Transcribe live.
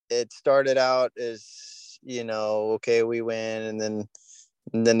it started out as, okay, we win, and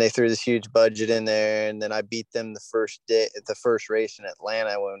then they threw this huge budget in there, and then I beat them the first race in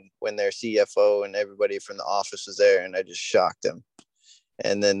Atlanta when their CFO and everybody from the office was there, and I just shocked them.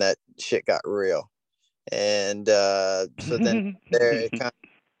 And then that shit got real. And so then there it kind of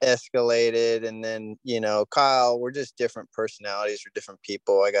escalated, and then Kyle, we're just different personalities, we're different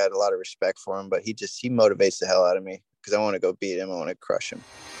people. I got a lot of respect for him, but he motivates the hell out of me because I want to go beat him. I want to crush him.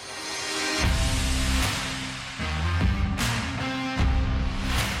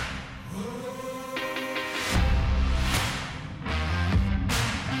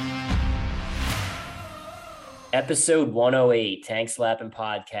 Episode 108, Tank Slapping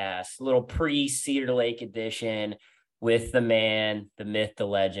Podcast, a little pre-Cedar Lake edition with the man, the myth, the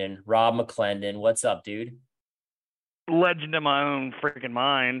legend, Rob McClendon. What's up, dude? Legend in my own freaking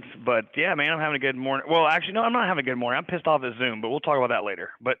mind. But yeah, man, I'm having a good morning. Well, actually, no, I'm not having a good morning. I'm pissed off at Zoom, but we'll talk about that later.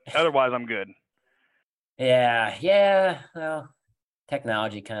 But otherwise, I'm good. Yeah. Well,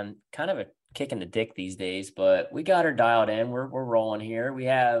 technology kind of a kick in the dick these days, but we got her dialed in. We're rolling here. We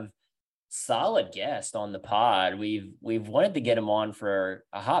have solid guest on the pod. We've wanted to get him on for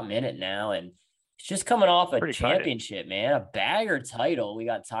a hot minute now, and it's just coming off a championship, man, a bagger title. We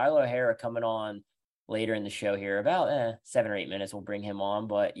got Tyler O'Hara coming on later in the show here, about 7 or 8 minutes. We'll bring him on,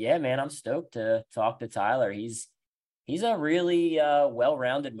 but yeah, man, I'm stoked to talk to Tyler. He's a really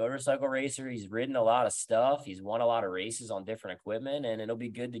well-rounded motorcycle racer. He's ridden a lot of stuff. He's won a lot of races on different equipment, and it'll be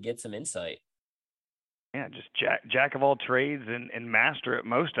good to get some insight. Yeah, just jack of all trades and master at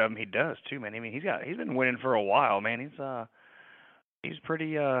most of them. He does too, man. I mean, he's been winning for a while, man. He's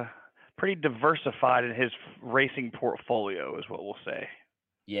pretty diversified in his racing portfolio, is what we'll say.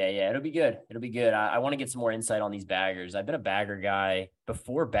 Yeah, it'll be good. I want to get some more insight on these baggers. I've been a bagger guy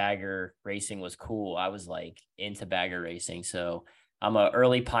before bagger racing was cool. I was like into bagger racing, so I'm an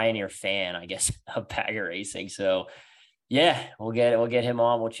early pioneer fan, I guess, of bagger racing. So yeah, we'll get him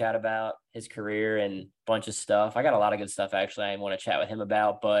on. We'll chat about his career and a bunch of stuff. I got a lot of good stuff actually I want to chat with him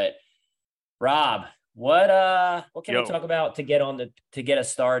about. But Rob, what can we talk about to get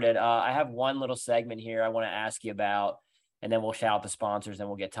us started? I have one little segment here I want to ask you about, and then we'll shout out the sponsors and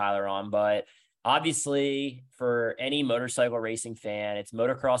we'll get Tyler on. But obviously, for any motorcycle racing fan, it's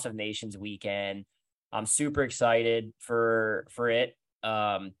Motocross of Nations weekend. I'm super excited for it.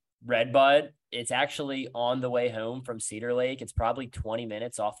 Redbud, it's actually on the way home from Cedar Lake. It's probably 20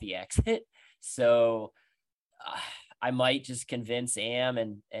 minutes off the exit. So I might just convince Am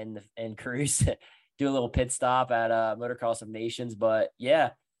and Cruz to do a little pit stop at Motocross of Nations. But yeah,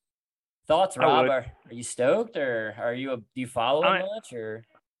 thoughts, Rob? Are you stoked, or do you follow it much, or?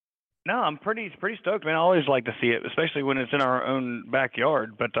 No, I'm pretty stoked, man. I always like to see it, especially when it's in our own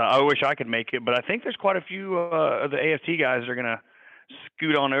backyard. But I wish I could make it. But I think there's quite a few of the AFT guys that are gonna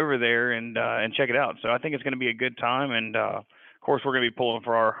scoot on over there and check it out. So I think it's going to be a good time. And of course, we're going to be pulling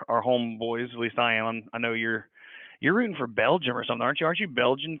for our home boys. At least I am. I know you're rooting for Belgium or something, aren't you? Aren't you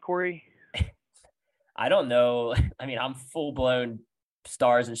Belgian, Corey? I don't know. I mean, I'm full blown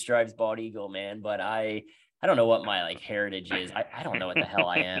Stars and Stripes bald eagle, man. But I don't know what my heritage is. I don't know what the hell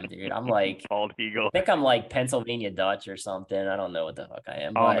I am, dude. I'm like bald eagle. I think I'm like Pennsylvania Dutch or something. I don't know what the fuck I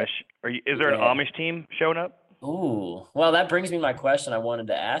am. Amish. Is there an Amish team showing up? Ooh, well, that brings me to my question I wanted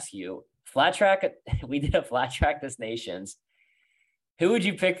to ask you. Flat track, we did a Flat Track This Nations. Who would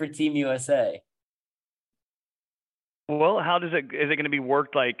you pick for Team USA? Well, is it going to be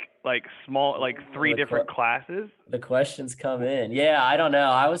worked like small, like three different classes? The questions come in. Yeah, I don't know.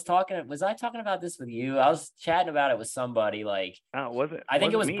 Was I talking about this with you? I was chatting about it with somebody was it? I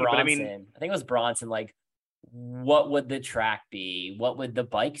think it was me, Bronson. I think it was Bronson. Like, what would the track be? What would the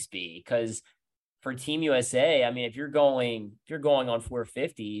bikes be? Because for Team USA, I mean, if you're going on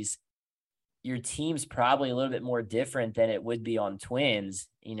 450s, your team's probably a little bit more different than it would be on twins.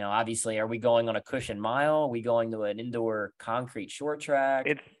 Obviously, are we going on a cushion mile? Are we going to an indoor concrete short track?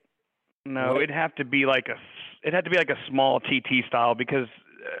 It'd have to be like a small TT style because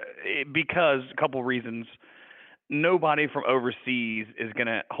a couple reasons. Nobody from overseas is going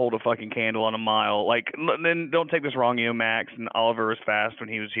to hold a fucking candle on a mile. Like, then don't take this wrong. Max and Oliver was fast when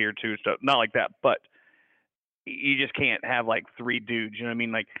he was here too. So not like that, but you just can't have like three dudes. You know what I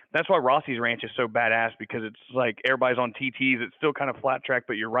mean? Like, that's why Rossi's ranch is so badass, because it's like everybody's on TTs. It's still kind of flat track,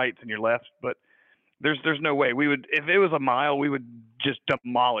 but your rights and your lefts. But there's no way we would, if it was a mile, we would just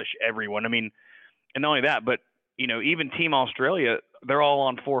demolish everyone. I mean, and not only that, but even Team Australia, they're all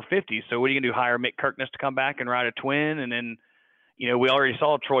on 450. So what are you gonna do? Hire Mick Kirkness to come back and ride a twin? And then, we already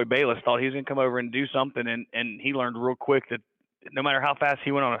saw Troy Bayliss thought he was gonna come over and do something, and he learned real quick that no matter how fast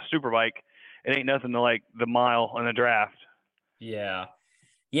he went on a super bike, it ain't nothing to like the mile on the draft. Yeah.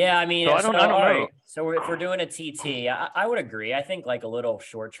 Yeah, I mean, So I don't all know. right. So if we're doing a TT, I would agree. I think like a little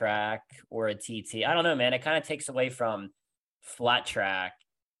short track or a TT. I don't know, man. It kind of takes away from flat track.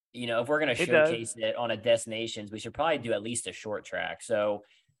 You know, if we're going to It does. showcase it on a destinations, we should probably do at least a short track. So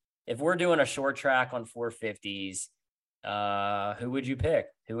if we're doing a short track on 450s, who would you pick?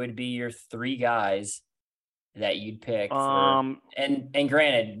 Who would be your three guys that you'd pick for? And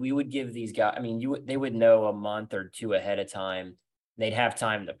granted, we would give these guys. I mean, they would know a month or two ahead of time. They'd have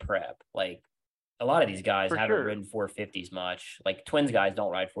time to prep. Like a lot of these guys For haven't sure. ridden 450s much. Like Twins guys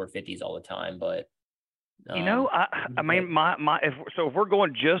don't ride 450s all the time, but You know, I mean, if we're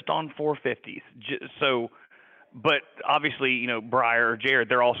going just on 450s, but obviously, you know, Briar or Jared,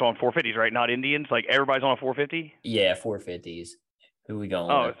 they're also on 450s, right? Not Indians. Like everybody's on a 450. yeah, 450s. Who we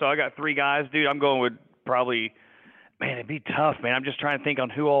going Oh, with? so I got three guys, dude. I'm going with probably. Man, it'd be tough, man. I'm just trying to think on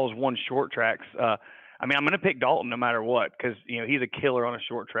who all has won short tracks. I mean, I'm going to pick Dalton no matter what because, you know, he's a killer on a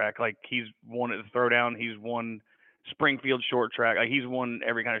short track. Like, he's won at the Throwdown. He's won Springfield short track. Like, he's won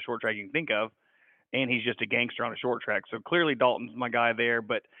every kind of short track you can think of. And he's just a gangster on a short track. So, clearly, Dalton's my guy there.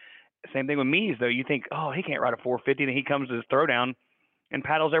 But same thing with Mees, though. You think, oh, he can't ride a 450. And he comes to his Throwdown and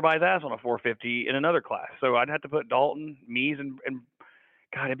paddles everybody's ass on a 450 in another class. So, I'd have to put Dalton, Mees, and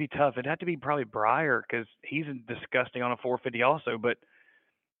God, it'd be tough. It'd have to be probably Briar because he's disgusting on a 450 also. But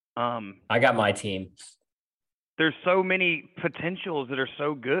I got my team. There's so many potentials that are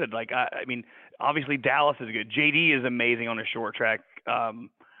so good. Like I mean, obviously Dallas is good. JD is amazing on a short track.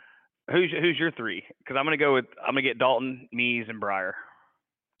 Who's your three? Because I'm gonna get Dalton, Mees, and Briar.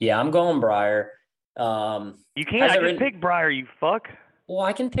 Yeah, I'm going Briar. You can't. I just pick Briar. You fuck. Well,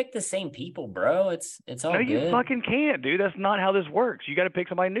 I can pick the same people, bro. It's all good. No, you fucking can't, dude. That's not how this works. You got to pick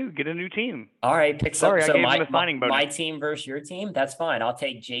somebody new. Get a new team. All right, pick Sorry, so I gave him a signing bonus. My team versus your team. That's fine. I'll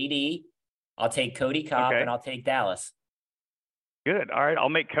take JD. I'll take Cody Kopp, and I'll take Dallas. Good. All right, I'll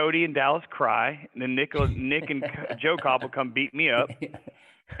make Cody and Dallas cry, and then Nick and Joe Kopp will come beat me up.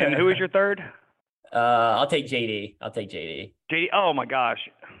 And who is your third? I'll take JD. JD. Oh my gosh,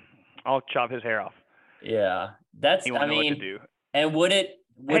 I'll chop his hair off. Yeah, that's. I mean, what to do. And would it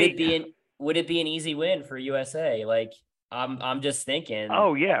be an easy win for USA? Like I'm just thinking.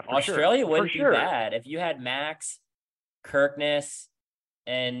 Oh yeah, for Australia sure. wouldn't be bad if you had Max, Kirkness,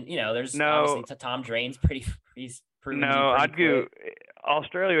 and you know there's obviously Tom Drain's pretty. He's proven. No, I'd go.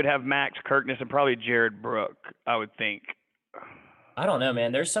 Australia would have Max, Kirkness, and probably Jared Brook. I would think. I don't know,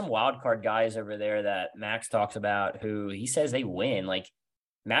 man. There's some wild card guys over there that Max talks about who he says they win. Like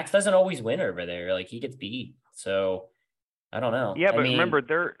Max doesn't always win over there. Like he gets beat. So I don't know. Yeah, but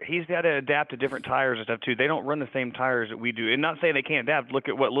remember, he's got to adapt to different tires and stuff too. They don't run the same tires that we do. And not saying they can't adapt. Look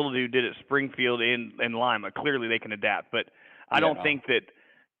at what Little Dude did at Springfield and Lima. Clearly, they can adapt. But I don't think that.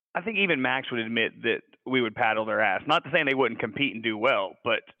 I think even Max would admit that we would paddle their ass. Not to saying they wouldn't compete and do well,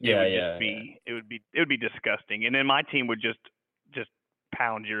 but it would be disgusting. And then my team would just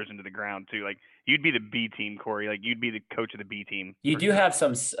pound yours into the ground too. Like you'd be the B team, Corey. Like you'd be the coach of the B team. You do have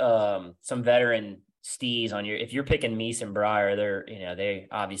some veteran stees on your. If you're picking Mees and Briar, they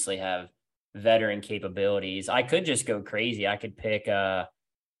obviously have veteran capabilities. I could just go crazy. I could pick. I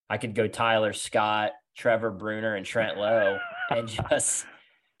could go Tyler Scott, Trevor Bruner, and Trent Lowe, and just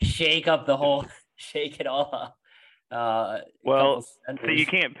shake it all up. So you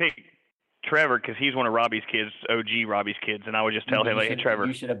can't pick Trevor because he's one of Robbie's kids, OG Robbie's kids, and I would just tell him, "Hey, Trevor,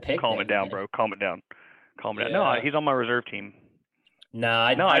 you should have picked calm it down, bro. Calm it down. No, he's on my reserve team.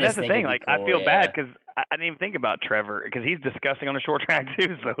 That's the thing. Like, I feel bad because I didn't even think about Trevor because he's disgusting on a short track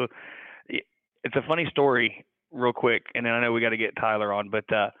too. So it's a funny story, real quick, and then I know we got to get Tyler on. But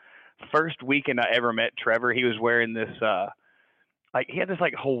first weekend I ever met Trevor, he was wearing this he had this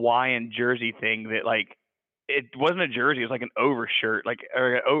like Hawaiian jersey thing that like it wasn't a jersey, it was like an overshirt, like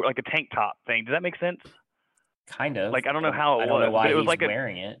a tank top thing. Does that make sense? Kind of. Like I don't know how it was. I don't know why it was he's like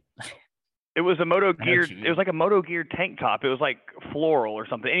wearing it. It was a Moto Gear. It was like a Moto Gear tank top. It was like floral or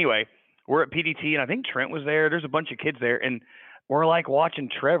something. Anyway, we're at PDT and I think Trent was there. There's a bunch of kids there and we're like watching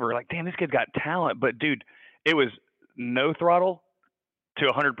Trevor. Like, damn, this kid's got talent. But dude, it was no throttle to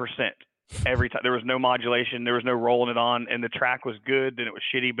 100% every time. There was no modulation. There was no rolling it on, and the track was good. Then it was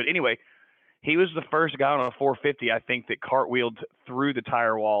shitty. But anyway, he was the first guy on a 450, I think, that cartwheeled through the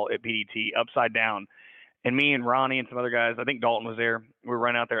tire wall at PDT upside down. And me and Ronnie and some other guys, I think Dalton was there. We were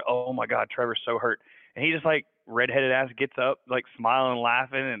running out there. Oh my God, Trevor's so hurt. And he just like redheaded ass gets up, like smiling and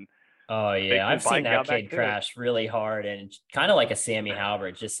laughing. And oh yeah, I've seen that kid crash really hard and kind of like a Sammy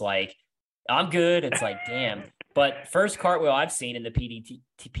Halbert, just like I'm good. It's like damn. But first cartwheel I've seen in the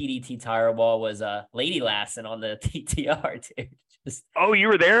PDT tire wall was Lady Lassen on the TTR, dude. Oh, you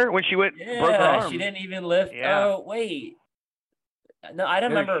were there when she went? Yeah, broke her arm. She didn't even lift. Yeah. Oh wait. No, I don't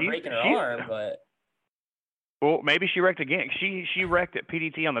Dude, remember her breaking her arm, but well, maybe she wrecked again. She wrecked at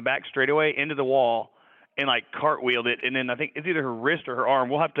PDT on the back straightaway into the wall and like cartwheeled it, and then I think it's either her wrist or her arm.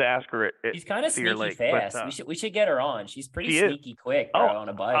 We'll have to ask her at she's kind of Cedar sneaky Lake. But fast. We should get her on. She's pretty she is. sneaky quick, Oh, bro, on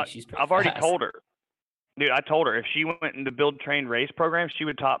a bike. She's pretty I've already fast. told her. Dude, I told her if she went into build train race program, she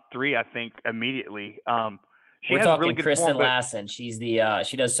would top 3, I think, immediately. She We're has talking really good Kristen form, but Lassen. She's the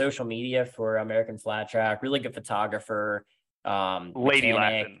she does social media for American Flat Track. Really good photographer. Lady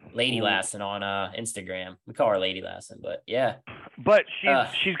mechanic, Lassen. Lady Ooh. Lassen on Instagram. We call her Lady Lassen, but yeah. But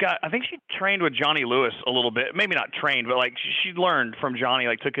she's got. I think she trained with Johnny Lewis a little bit. Maybe not trained, but like she learned from Johnny.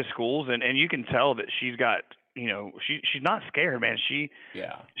 Like took his schools, and you can tell that she's got. You know, she's not scared, man. She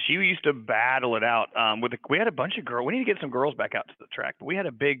used to battle it out. We had a bunch of girls. We need to get some girls back out to the track. But we had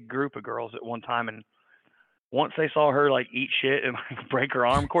a big group of girls at one time, and once they saw her like eat shit and like break her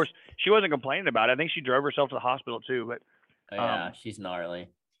arm, of course she wasn't complaining about it. I think she drove herself to the hospital too. But yeah, she's gnarly.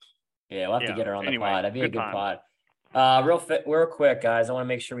 Yeah, we'll have to get her on the anyway, pod. That'd be a good times. pod. Real quick, guys. I want to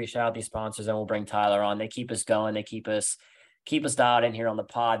make sure we shout out these sponsors, and we'll bring Tyler on. They keep us going. They keep us dialed in here on the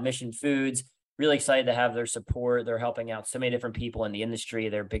pod. Mission Foods. Really excited to have their support. They're helping out so many different people in the industry.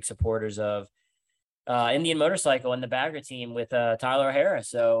 They're big supporters of Indian Motorcycle and the Bagger team with Tyler O'Hara.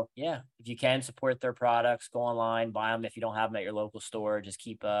 So yeah, if you can support their products, go online, buy them. If you don't have them at your local store, just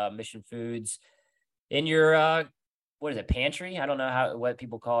keep Mission Foods in your what is it, pantry? I don't know what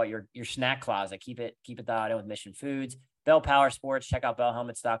people call it, your snack closet. Keep it dialed in with Mission Foods. Bell Power Sports. Check out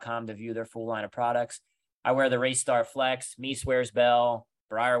bellhelmets.com to view their full line of products. I wear the Race Star Flex. Meese wears Bell.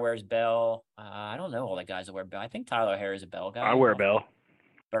 Breyer wears Bell. I don't know all the guys that wear Bell. I think Tyler O'Hara is a Bell guy. I wear Bell.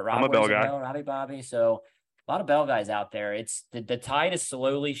 But Rob I'm a Bell guy. Robbie Bobby. So a lot of Bell guys out there. It's the tide is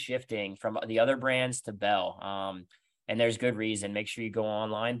slowly shifting from the other brands to Bell. And there's good reason. Make sure you go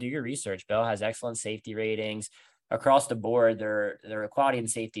online, do your research. Bell has excellent safety ratings across the board. Their quality and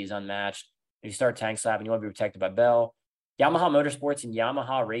safety is unmatched. If you start tank slapping, you want to be protected by Bell. Yamaha Motorsports and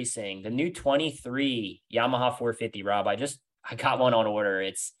Yamaha Racing, the new 23 Yamaha 450, Rob. I got one on order.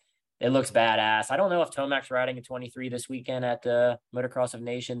 It looks badass. I don't know if Tomac's riding a 23 this weekend at the Motocross of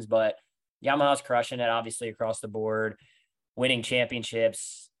Nations, but Yamaha's crushing it, obviously, across the board, winning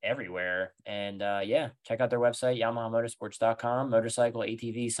championships everywhere. And check out their website, YamahaMotorsports.com. Motorcycle,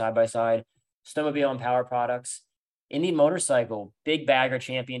 ATV, side-by-side, snowmobile, and power products. Indian Motorcycle, big bagger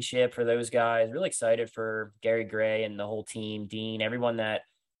championship for those guys. Really excited for Gary Gray and the whole team, Dean, everyone that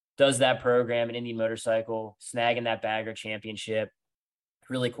does that program in Indian Motorcycle, snagging that bagger championship.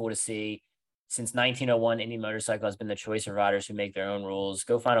 Really cool to see. Since 1901, Indian Motorcycle has been the choice of riders who make their own rules.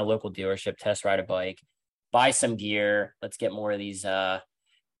 Go find a local dealership, test ride a bike, buy some gear. Let's get more of these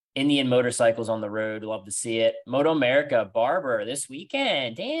Indian motorcycles on the road. Love to see it. Moto America, Barber this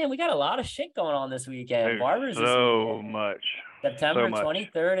weekend. Damn, we got a lot of shit going on this weekend. Barber's so much. September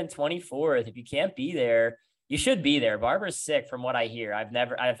 23rd and 24th. If you can't be there, you should be there. Barber's sick from what I hear.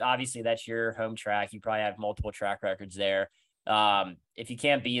 I've obviously that's your home track. You probably have multiple track records there. If you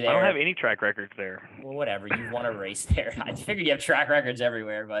can't be there, I don't have any track records there. Well, whatever. You want to race there. I figured you have track records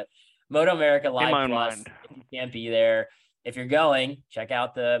everywhere, but Moto America Live Plus, if you can't be there, if you're going, check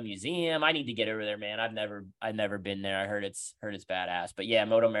out the museum. I need to get over there, man. I've never been there. I heard it's badass. But yeah,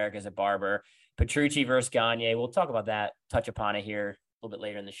 Moto America is at Barber. Petrucci versus Gagne. We'll talk about that, touch upon it here a little bit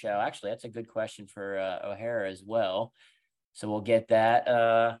later in the show. Actually, that's a good question for O'Hara as well. So we'll get that.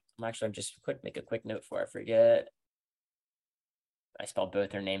 I'm just make a quick note before I forget. I spelled both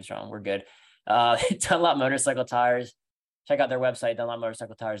their names wrong. We're good. Dunlop Motorcycle Tires. Check out their website,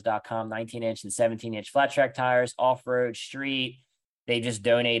 DunlopMotorcycleTires.com. 19-inch and 17-inch flat track tires, off-road, street. They just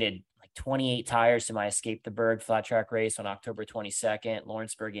donated like 28 tires to my Escape the Berg flat track race on October 22nd,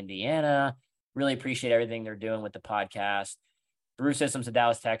 Lawrenceburg, Indiana. Really appreciate everything they're doing with the podcast. Brew Systems of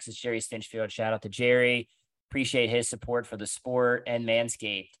Dallas, Texas, Jerry Stinchfield. Shout out to Jerry. Appreciate his support for the sport. And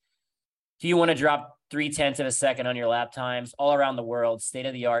Manscaped. Do you want to drop 0.3 of a second on your lap times? All around the world,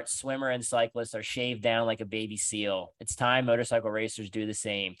 state-of-the-art swimmer and cyclists are shaved down like a baby seal. It's time motorcycle racers do the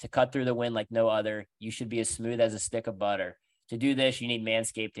same. To cut through the wind like no other, you should be as smooth as a stick of butter. To do this, you need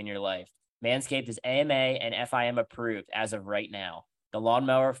Manscaped in your life. Manscaped is AMA and FIM approved as of right now. The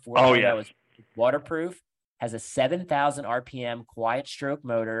Lawnmower 4.0 is waterproof, has a 7,000 RPM quiet stroke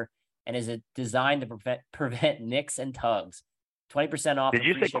motor, and is designed to prevent nicks and tugs. 20% off. Did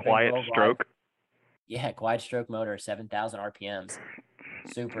you say quiet stroke? Yeah, quiet stroke motor, 7,000 RPMs.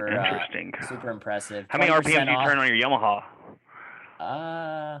 Super interesting. Super impressive. How many RPMs do you turn on your Yamaha?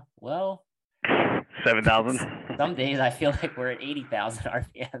 Well, 7,000. Some days I feel like we're at 80,000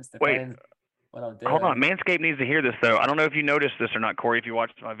 RPMs. Wait, what I'm doing. Hold on. Manscaped needs to hear this, though. I don't know if you noticed this or not, Corey, if you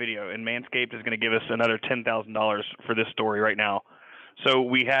watched my video. And Manscaped is going to give us another $10,000 for this story right now. So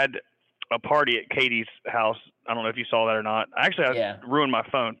we had a party at Katie's house. I don't know if you saw that or not. Actually, I ruined my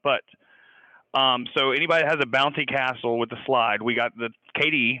phone, but so anybody that has a bouncy castle with the slide,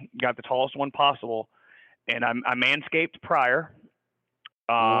 Katie got the tallest one possible, and I manscaped prior,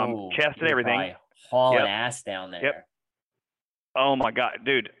 chest and everything. Hauling ass down there. Yep. Oh my God,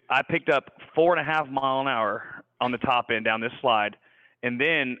 dude! I picked up 4.5 miles an hour on the top end down this slide, and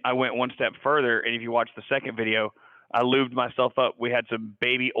then I went one step further. And if you watch the second video, I lubed myself up. We had some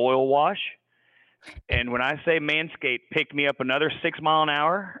baby oil wash, and when I say Manscaped picked me up another 6 mile an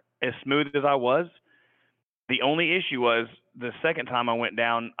hour, as smooth as I was, the only issue was the second time I went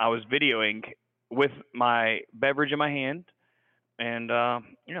down, I was videoing with my beverage in my hand. And,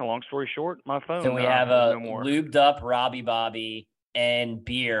 long story short, my phone. So we have a lubed up Robbie Bobby and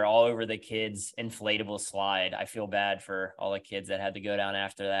beer all over the kids' inflatable slide. I feel bad for all the kids that had to go down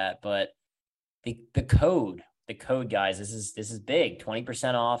after that. But the code, guys, this is big.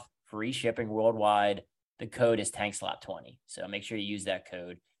 20% off, free shipping worldwide. The code is TankSlap20. So make sure you use that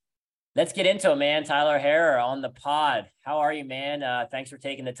code. Let's get into it, man. Tyler Harrer on the pod. How are you, man? Thanks for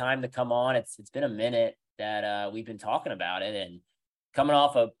taking the time to come on. It's been a minute that we've been talking about it, and coming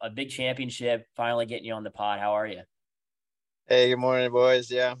off a big championship, finally getting you on the pod. How are you? Hey, good morning, boys.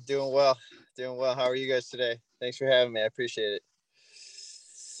 Yeah, I'm doing well. How are you guys today? Thanks for having me. I appreciate it.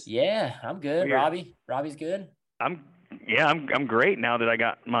 Yeah, I'm good. Robbie's good. I'm great now that I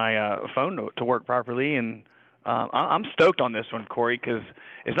got my phone to work properly, and I'm stoked on this one, Corey, because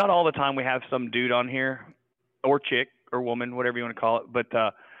it's not all the time we have some dude on here, or chick, or woman, whatever you want to call it, but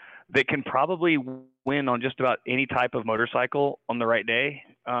that can probably win on just about any type of motorcycle on the right day.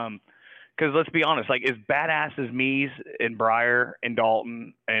 Because let's be honest, like as badass as Mies and Breyer and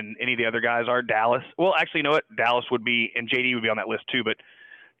Dalton and any of the other guys are, Dallas. Well, actually, you know what? Dallas would be, and JD would be on that list too. But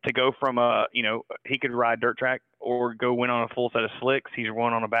to go from he could ride dirt track or go win on a full set of slicks. He's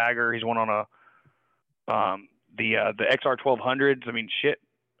won on a bagger. He's won on the XR 1200s. I mean, shit.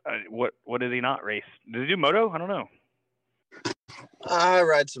 What did he not race? Did he do moto? I don't know. I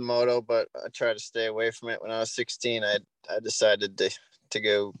ride some moto, but I try to stay away from it. When I was 16, I decided to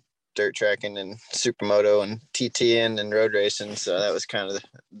go dirt tracking and supermoto and TTing and road racing. So that was kind of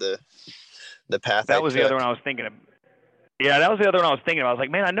the path. That was the other one I was thinking of. Yeah, that was the other one I was thinking of. I was like,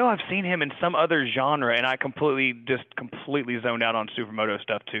 man, I know I've seen him in some other genre, and I completely zoned out on supermoto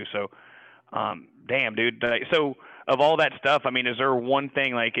stuff too. So, damn, dude. So of all that stuff, I mean, is there one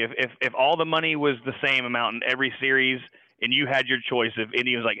thing, like if all the money was the same amount in every series, and you had your choice, if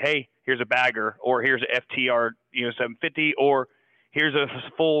Indy was like, hey, here's a bagger, or here's a FTR 750, or here's a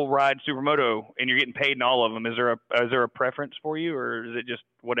full ride supermoto, and you're getting paid in all of them, is there a preference for you, or is it just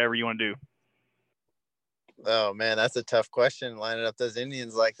whatever you want to do? Oh man, that's a tough question, lining up those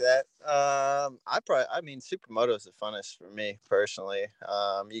Indians like that. Supermoto is the funnest for me personally.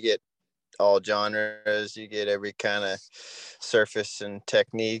 You get all genres, you get every kind of surface and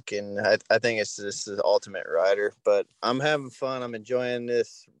technique, and I think it's just the ultimate rider. But I'm having fun. I'm enjoying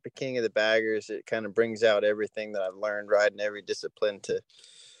this King of the Baggers. It kind of brings out everything that I've learned riding every discipline.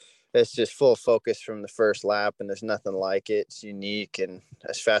 It's just full focus from the first lap, and there's nothing like it. It's unique, and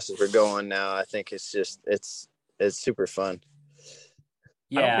as fast as we're going now, I think it's super fun.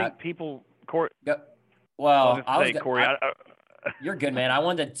 Yeah, I don't think people, Corey. Well, Corey, you're good, man. I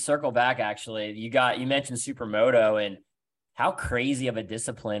wanted to circle back. Actually, you mentioned supermoto, and how crazy of a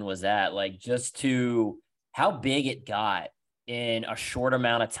discipline was that? Like, just to how big it got in a short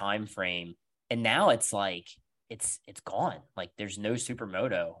amount of time frame, and now it's like it's gone. Like, there's no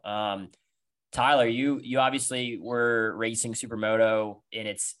supermoto. Tyler, you obviously were racing supermoto in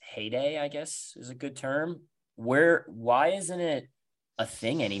its heyday, I guess is a good term. Why isn't it a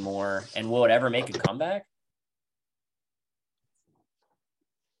thing anymore? And will it ever make a comeback?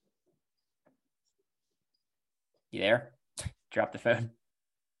 You there? Drop the phone.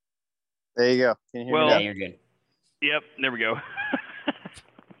 There you go. Can you hear me now? Yeah, you're good. Yep, there we go.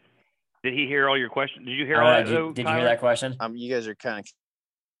 Did he hear all your questions? Did you hear all that? Did you hear that question? You guys are kind of.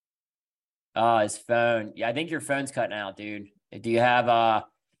 Oh, his phone. Yeah, I think your phone's cutting out, dude. Do you have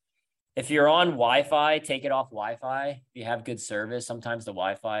if you're on Wi-Fi, take it off Wi-Fi. If you have good service, sometimes the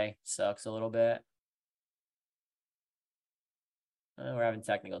Wi-Fi sucks a little bit. We're having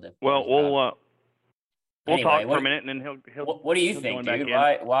technical difficulties. Well, we'll talk for a minute, and then he'll. What do you think, dude?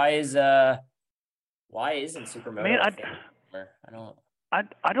 Why isn't supermoto? Man,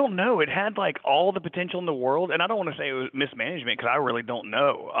 I don't know. It had like all the potential in the world, and I don't want to say it was mismanagement because I really don't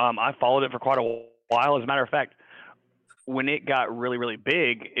know. I followed it for quite a while. As a matter of fact, when it got really, really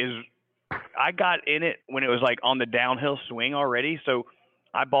big, I got in it when it was like on the downhill swing already. So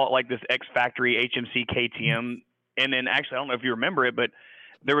I bought like this X Factory HMC KTM And then actually, I don't know if you remember it, but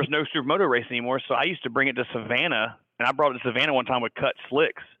there was no supermoto race anymore. So I used to bring it to Savannah, and I brought it to Savannah one time with cut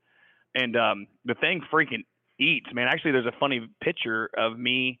slicks. And the thing freaking eats, man. Actually, there's a funny picture of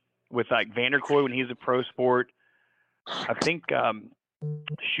me with like Vanderkooi when he's a pro sport. I think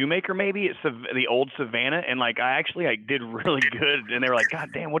Shoemaker maybe it's the old Savannah, and like I actually like did really good. And they were like, "God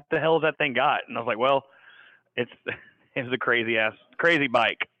damn, what the hell has that thing got?" And I was like, "Well, it's a crazy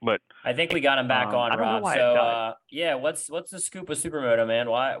bike." But I think we got him back on, I don't know Rob. why So it died. yeah, what's the scoop with Supermoto, man?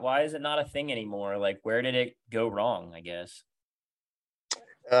 Why is it not a thing anymore? Like, where did it go wrong, I guess?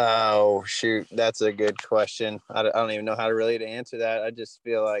 Oh shoot, that's a good question. I don't even know how to really to answer that. I just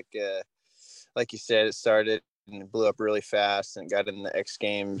feel like you said, it started and it blew up really fast and got in the X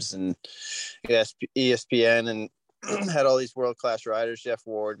Games and ESPN and had all these world class riders, Jeff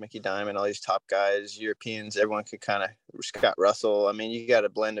Ward, Mickey Diamond, all these top guys, Europeans. Everyone could kind of Scott Russell. I mean, you got a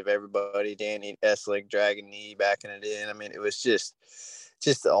blend of everybody. Danny Essling, Dragon Knee, backing it in. I mean, it was just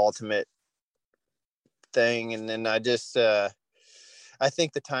the ultimate thing. And then I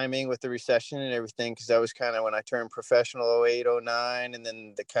think the timing with the recession and everything, because that was kind of when I turned professional 08, 09, and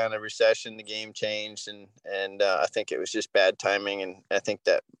then the kind of recession, the game changed, and I think it was just bad timing, and I think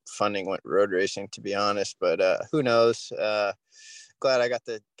that funding went road racing, to be honest. But who knows? Glad I got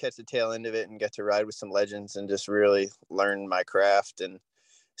to catch the tail end of it and get to ride with some legends and just really learn my craft and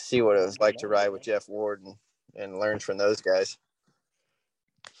see what it was like to ride with Jeff Ward and learn from those guys.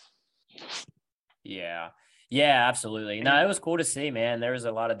 Yeah. Yeah, absolutely. No, it was cool to see, man. There was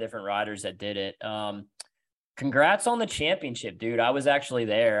a lot of different riders that did it. Congrats on the championship, dude. I was actually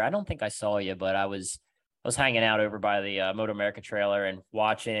there. I don't think I saw you, but I was hanging out over by the Moto America trailer and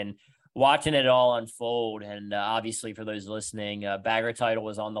watching it all unfold. And obviously, for those listening, bagger title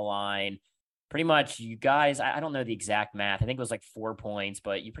was on the line. Pretty much, you guys. I don't know the exact math. I think it was like 4 points,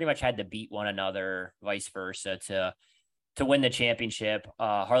 but you pretty much had to beat one another, vice versa, to win the championship.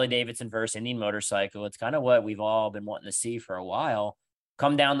 Harley Davidson versus Indian Motorcycle. It's kind of what we've all been wanting to see for a while.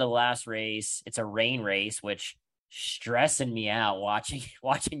 Come down to the last race. It's a rain race, which stressing me out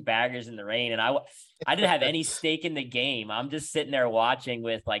watching baggers in the rain. And I didn't have any stake in the game. I'm just sitting there watching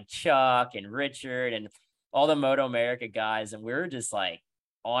with like Chuck and Richard and all the Moto America guys. And we were just like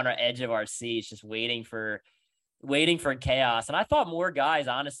on our edge of our seats, just waiting for chaos. And I thought more guys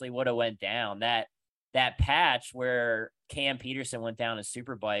honestly would have went down. That patch where Cam Peterson went down a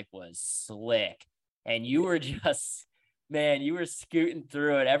superbike was slick. And you were just, man, you were scooting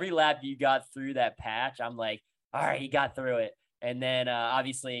through it. Every lap you got through that patch, I'm like, all right, he got through it. And then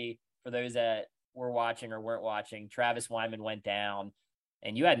obviously for those that were watching or weren't watching, Travis Wyman went down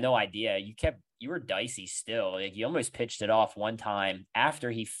and you had no idea. You were dicey still. Like you almost pitched it off one time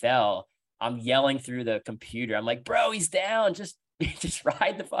after he fell. I'm yelling through the computer. I'm like, bro, he's down. Just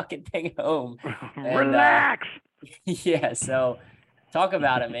ride the fucking thing home. Relax. Yeah. So talk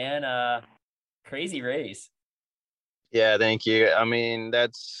about it, man. Crazy race. Yeah, thank you. I mean,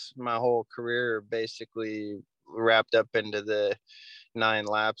 that's my whole career basically wrapped up into the 9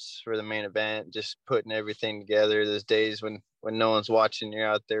 laps for the main event, just putting everything together. Those days when no one's watching, you're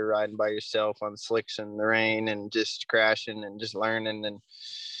out there riding by yourself on slicks in the rain and just crashing and just learning. And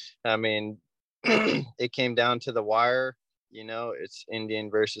I mean, it came down to the wire. You know, it's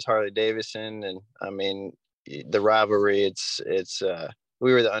Indian versus Harley Davidson, and I mean the rivalry. It's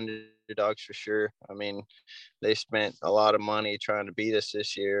we were the underdogs for sure. I mean, they spent a lot of money trying to beat us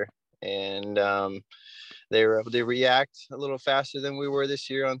this year, and they were able to react a little faster than we were this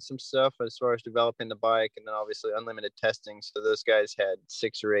year on some stuff as far as developing the bike, and then obviously unlimited testing. So those guys had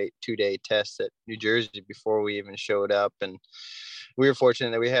 6 or 8 2-day tests at New Jersey before we even showed up, and we were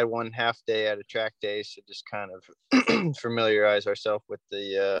fortunate that we had 1 half day at a track day, so just kind of familiarize ourselves with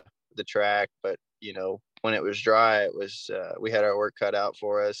the track. But you know, when it was dry, it was we had our work cut out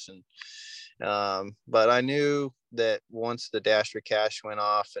for us. And but I knew that once the Dash for Cash went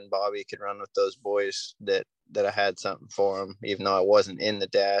off and Bobby could run with those boys, that I had something for them, even though I wasn't in the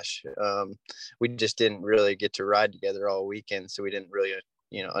Dash. We just didn't really get to ride together all weekend, so we didn't really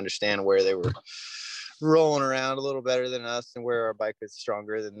understand where they were rolling around a little better than us and where our bike was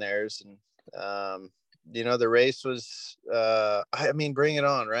stronger than theirs. And the race was I mean, bring it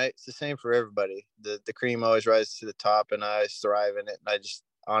on, right? It's the same for everybody. The cream always rises to the top, and I always thrive in it. And I just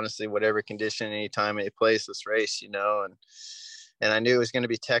honestly, whatever condition, anytime, any place, let's race, and I knew it was going to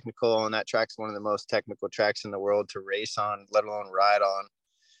be technical, and that track's one of the most technical tracks in the world to race on, let alone ride on.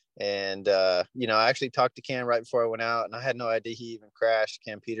 And I actually talked to Cam right before I went out, and I had no idea he even crashed.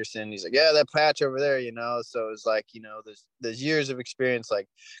 Cam Peterson, he's like, yeah, that patch over there, so it's like, there's years of experience, like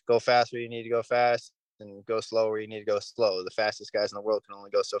go fast where you need to go fast and go slow where you need to go slow. The fastest guys in the world can only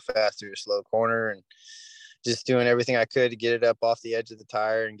go so fast through a slow corner. And just doing everything I could to get it up off the edge of the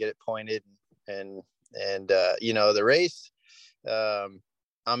tire and get it pointed. And you know, the race,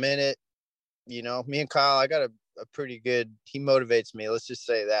 I'm in it. You know, me and Kyle, I got a pretty good, he motivates me. Let's just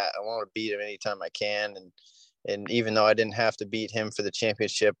say that. I want to beat him anytime I can. And even though I didn't have to beat him for the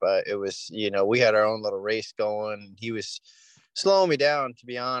championship, it was, you know, we had our own little race going. He was slowing me down, to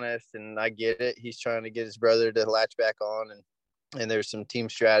be honest. And I get it. He's trying to get his brother to latch back on. And there's some team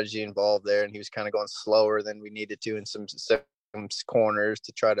strategy involved there. And he was kind of going slower than we needed to in some corners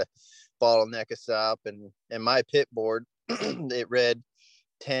to try to bottleneck us up. And my pit board, it read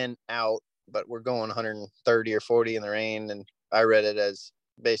 10 out, but we're going 130 or 40 in the rain. And I read it as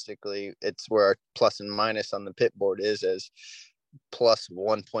basically it's where our plus and minus on the pit board is as plus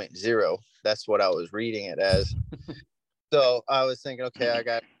 1.0. That's what I was reading it as. So I was thinking, okay, I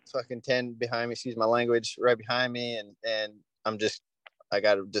got fucking 10 behind me, excuse my language, right behind me. And I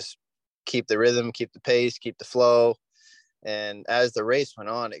got to just keep the rhythm, keep the pace, keep the flow. And as the race went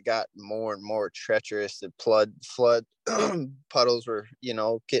on, it got more and more treacherous. The flood puddles were, you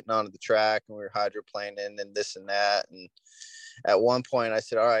know, getting onto the track, and we were hydroplaning and this and that. And at one point I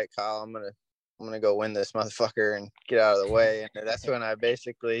said, all right, Kyle, I'm going to go win this motherfucker and get out of the way. And that's when I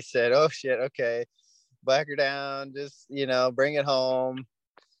basically said, oh shit, okay, back her down, just, you know, bring it home.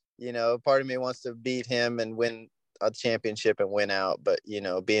 You know, part of me wants to beat him and win a championship and win out, but, you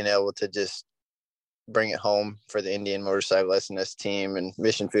know, being able to just bring it home for the Indian Motorcycle SNS team and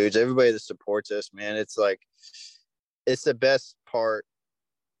Mission Foods, everybody that supports us, man, it's like, it's the best part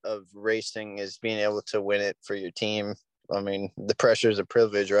of racing is being able to win it for your team. I mean, the pressure is a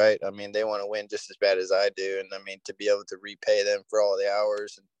privilege, right? I mean, they want to win just as bad as I do. And I mean, to be able to repay them for all the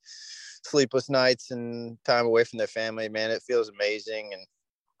hours and sleepless nights and time away from their family, man, it feels amazing.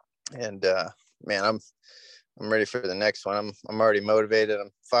 And man, I'm ready for the next one. I'm already motivated.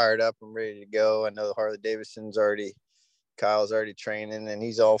 I'm fired up. I'm ready to go. I know Harley Davidson's Kyle's already training and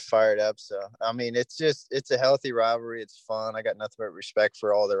he's all fired up. So, I mean, it's a healthy rivalry. It's fun. I got nothing but respect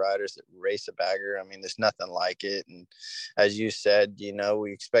for all the riders that race a bagger. I mean, there's nothing like it. And as you said, you know,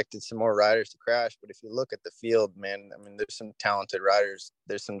 we expected some more riders to crash, but if you look at the field, man, I mean, there's some talented riders.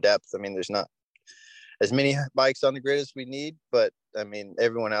 There's some depth. I mean, there's not as many bikes on the grid as we need, but I mean,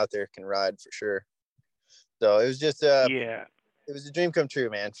 everyone out there can ride for sure. So it was just, it was a dream come true,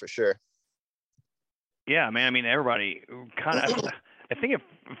 man, for sure. Yeah, man. I mean, everybody kind of. I think at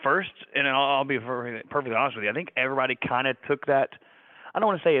first, and I'll be perfectly honest with you, I think everybody kind of took that. I don't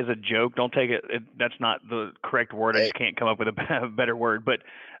want to say as a joke. Don't take it. That's not the correct word. I just can't come up with a better word. But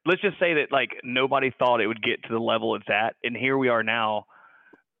let's just say that like nobody thought it would get to the level it's at, and here we are now.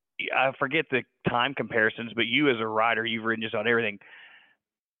 I forget the time comparisons, but you as a rider, you've ridden just on everything,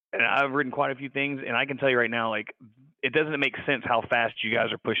 and I've ridden quite a few things, and I can tell you right now, like it doesn't make sense how fast you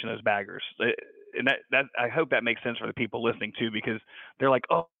guys are pushing those baggers. And that I hope that makes sense for the people listening too, because they're like,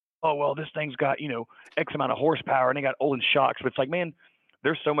 oh, well, this thing's got, you know, X amount of horsepower and they got Olin shocks. But it's like, man,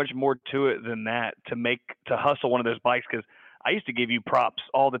 there's so much more to it than that to hustle one of those bikes. Because I used to give you props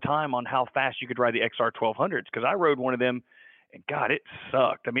all the time on how fast you could ride the XR 1200s, because I rode one of them and God, it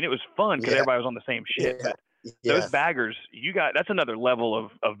sucked. I mean, it was fun because everybody was on the same shit. But those baggers, that's another level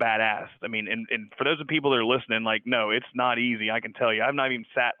of badass. I mean, and for those of people that are listening, like, no, it's not easy. I can tell you, I've not even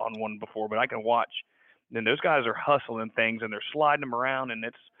sat on one before, but I can watch. And those guys are hustling things and they're sliding them around, and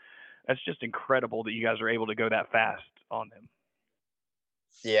that's just incredible that you guys are able to go that fast on them.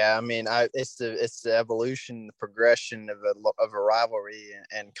 Yeah, I mean, it's the evolution, the progression of a rivalry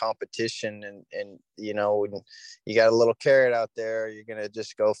and competition, and you know, when you got a little carrot out there, you're gonna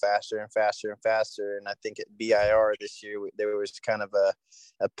just go faster and faster and faster. And I think at BIR this year, there was kind of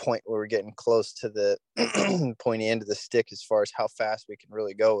a point where we're getting close to the pointy end of the stick as far as how fast we can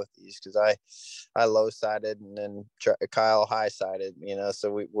really go with these. Because I low sided and then Kyle high sided, you know,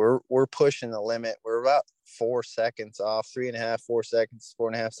 so we're pushing the limit. We're about 4 seconds off, 3.5, 4 seconds,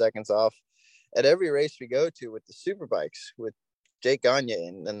 4.5 seconds off at every race we go to with the super bikes with Jake Gagne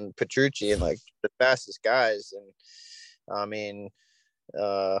and Petrucci and like the fastest guys. And I mean,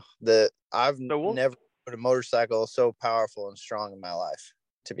 I've never rode a motorcycle so powerful and strong in my life,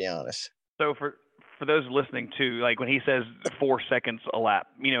 to be honest. So for those listening too, like when he says 4 seconds a lap,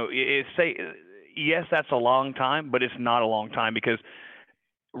 you know, yes, that's a long time, but it's not a long time, because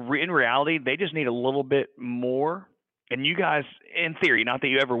in reality, they just need a little bit more. And you guys, in theory, not that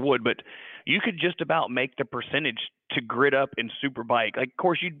you ever would, but you could just about make the percentage to grid up in Superbike. Like, of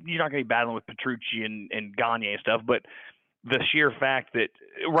course, you're not going to be battling with Petrucci and Gagne and stuff, but the sheer fact that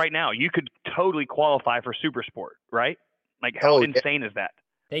right now you could totally qualify for Super Sport, right? Like, how insane is that?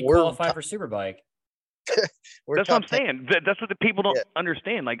 They qualify for Superbike. That's what I'm saying. That's what the people don't Yeah.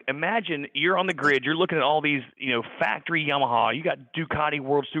 understand. Like, imagine you're on the grid, you're looking at all these, factory Yamaha, you got Ducati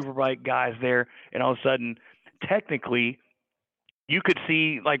World Superbike guys there, and all of a sudden, technically, you could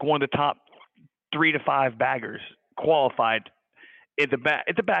see like one of the top 3 to 5 baggers qualified at the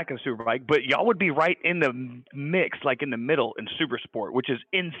back of Superbike, but y'all would be right in the mix, like in the middle in Super Sport, which is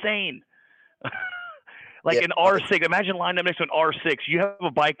insane. Like Yeah. an R6. Imagine lining up next to an R6. You have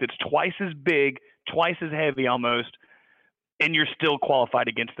a bike that's twice as big, twice as heavy almost, and you're still qualified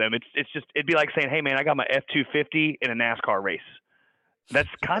against them. It'd be like saying, hey man, I got my F-250 in a NASCAR race. That's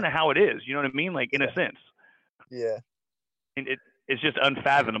kind of how it is. You know what I mean? Like in a sense. Yeah. And it's just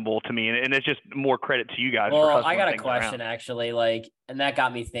unfathomable to me, and it's just more credit to you guys. Well, for I got a things question around. actually, like, and that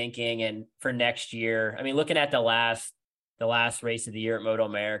got me thinking. And for next year, I mean, looking at the last race of the year at Moto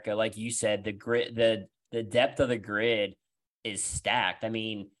America, like you said, the grid, the depth of the grid is stacked. I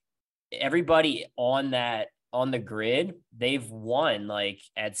mean, everybody on the grid, they've won like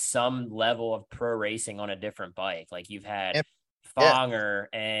at some level of pro racing on a different bike. Like you've had Yeah. Fonger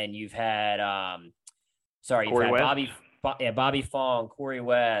and you've had you've Corey had West. Bobby Fong, Corey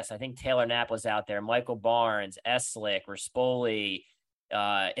West. I think Taylor Knapp was out there. Michael Barnes, Eslick, Rispoli.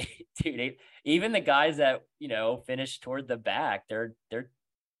 Dude, even the guys that finished toward the back, they're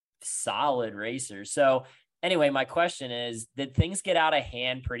solid racers. So anyway, my question is, did things get out of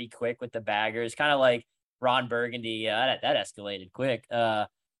hand pretty quick with the baggers? Kind of like Ron Burgundy, that escalated quick.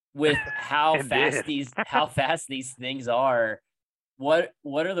 With how fast these things are. What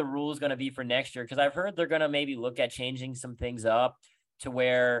are the rules going to be for next year? Because I've heard they're going to maybe look at changing some things up to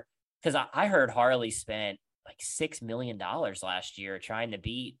where, because I heard Harley spent like $6 million last year trying to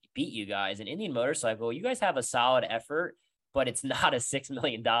beat you guys. And Indian Motorcycle, you guys have a solid effort, but it's not a $6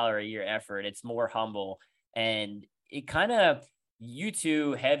 million a year effort. It's more humble. And it kind of, you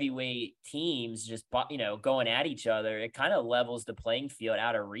two heavyweight teams just, going at each other, it kind of levels the playing field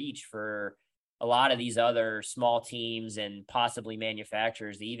out of reach for a lot of these other small teams and possibly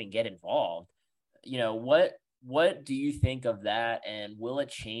manufacturers to even get involved. What do you think of that? And will it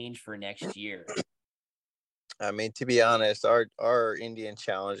change for next year? I mean, to be honest, our Indian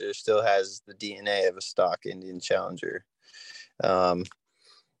Challenger still has the DNA of a stock Indian Challenger. And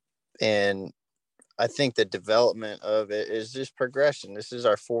I think the development of it is just progression. This is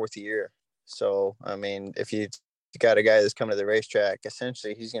our 4th year. So, I mean, if you got a guy that's coming to the racetrack,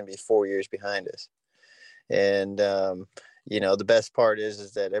 essentially he's going to be 4 years behind us. And, the best part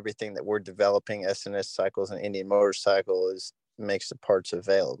is that everything that we're developing, SNS Cycles and Indian Motorcycle, makes the parts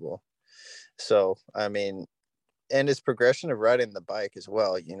available. So, I mean, and it's progression of riding the bike as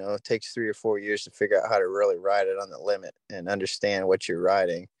well. It takes 3 or 4 years to figure out how to really ride it on the limit and understand what you're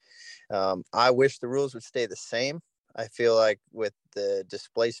riding. I wish the rules would stay the same. I feel like with the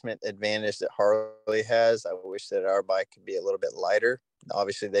displacement advantage that Harley has, I wish that our bike could be a little bit lighter.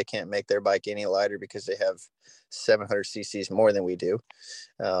 Obviously, they can't make their bike any lighter because they have 700 cc's more than we do.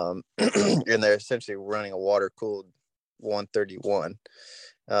 And they're essentially running a water-cooled 131.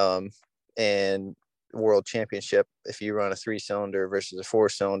 And World Championship, if you run a 3-cylinder versus a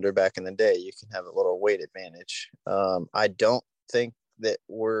 4-cylinder back in the day, you can have a little weight advantage. I don't think that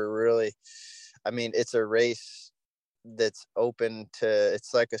we're really, I mean, it's a race that's open to,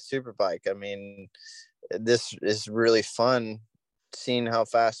 it's like a super bike. I mean, this is really fun seeing how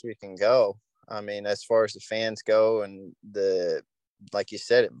fast we can go. I mean, as far as the fans go, and like you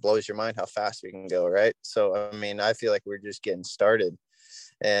said, it blows your mind how fast we can go, right? So, I mean, I feel like we're just getting started,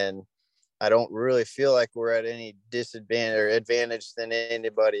 and I don't really feel like we're at any disadvantage or advantage than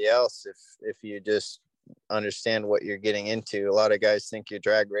anybody else if you just understand what you're getting into. A lot of guys think you're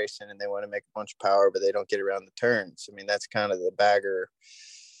drag racing and they want to make a bunch of power, but they don't get around the turns. I mean, that's kind of the bagger,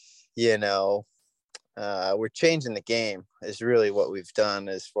 we're changing the game is really what we've done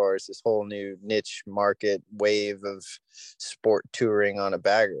as far as this whole new niche market wave of sport touring on a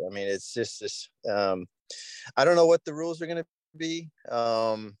bagger. I mean, it's just this, I don't know what the rules are going to be.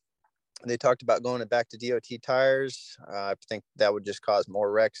 They talked about going back to DOT tires. I think that would just cause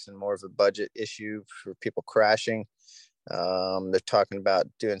more wrecks and more of a budget issue for people crashing. They're talking about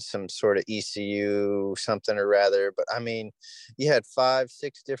doing some sort of ECU something or rather. But I mean, you had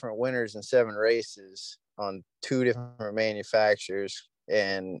 5-6 different winners in 7 races on 2 different manufacturers.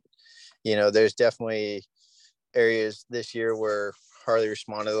 And, there's definitely areas this year where Harley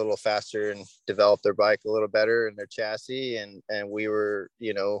responded a little faster and developed their bike a little better in their chassis, and we were a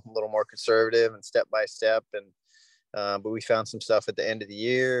little more conservative and step by step, and but we found some stuff at the end of the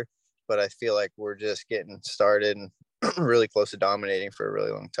year. But I feel like we're just getting started and really close to dominating for a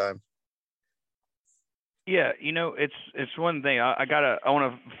really long time. Yeah, it's one thing. I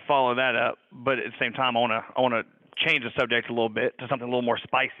want to follow that up, but at the same time, I want to change the subject a little bit to something a little more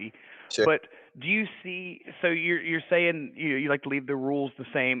spicy. Sure. But do you see? So you're saying you like to leave the rules the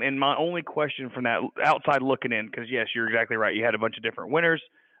same, and my only question from that outside looking in, because yes, you're exactly right. You had a bunch of different winners.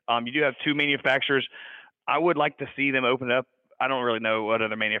 You do have two manufacturers. I would like to see them open it up. I don't really know what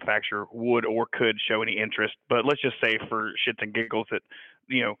other manufacturer would or could show any interest, but let's just say for shits and giggles that,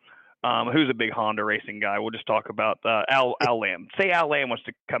 who's a big Honda racing guy? We'll just talk about Al Lamb. Say Al Lamb wants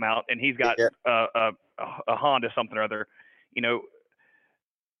to come out and he's got a Honda something or other.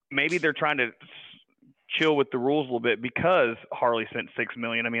 Maybe they're trying to chill with the rules a little bit because Harley sent $6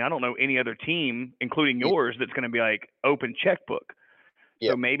 million. I mean, I don't know any other team, including yours, that's going to be like open checkbook.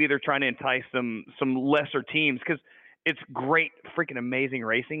 So maybe they're trying to entice some lesser teams because it's great, freaking amazing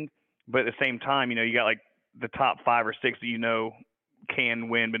racing. But at the same time, you got like the top 5 or 6 that can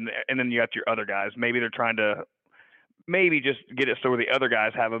win, and then you got your other guys. Maybe they're trying to just get it so where the other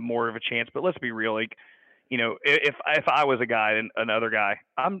guys have more of a chance. But let's be real, like, if I was a guy and another guy,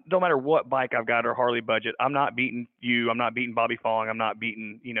 no matter what bike I've got or Harley budget, I'm not beating you. I'm not beating Bobby Fong. I'm not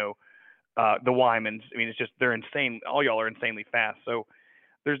beating the Wymans. I mean, it's just they're insane. All y'all are insanely fast. So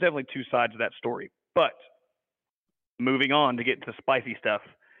there's definitely two sides of that story. But moving on to get to spicy stuff.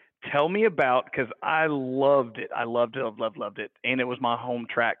 Tell me about, because I loved it. I loved it. And it was my home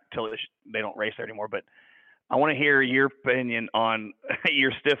track till they don't race there anymore. But I want to hear your opinion on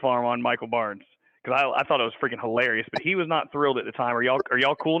your stiff arm on Michael Barnes, because I thought it was freaking hilarious. But he was not thrilled at the time. Are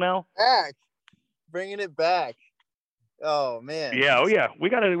y'all cool now? Back, bringing it back. Oh man. Yeah. Oh yeah. We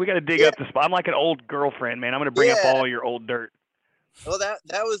gotta dig up the spot. I'm like an old girlfriend, man. I'm gonna bring up all your old dirt. Well, that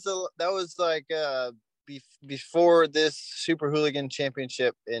was like before this Super Hooligan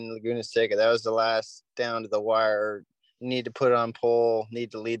Championship in Laguna Seca. That was the last down to the wire. Need to put it on pole.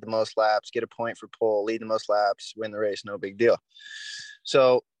 Need to lead the most laps. Get a point for pole. Lead the most laps. Win the race. No big deal.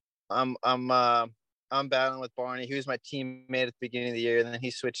 So I'm battling with Barney. He was my teammate at the beginning of the year, and then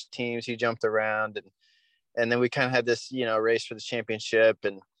he switched teams. He jumped around, and then we kind of had this race for the championship,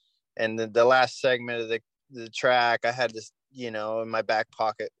 and the last segment of the track, I had this in my back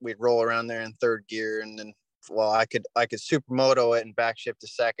pocket. We'd roll around there in third gear, and then I could supermoto it and backshift to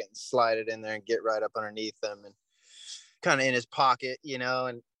second and slide it in there and get right up underneath them and kind of in his pocket,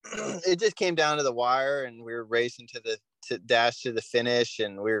 and it just came down to the wire, and we were racing to dash to the finish,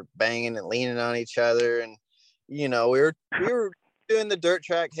 and we were banging and leaning on each other, and we were doing the dirt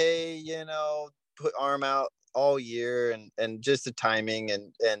track, put arm out all year, and just the timing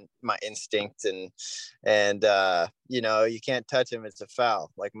and my instinct and you can't touch him, it's a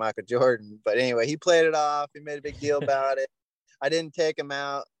foul, like Michael Jordan. But anyway, he played it off. He made a big deal about it. I didn't take him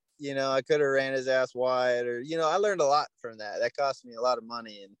out. I could have ran his ass wide, or I learned a lot from that. That cost me a lot of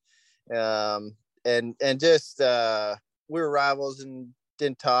money, and just we were rivals and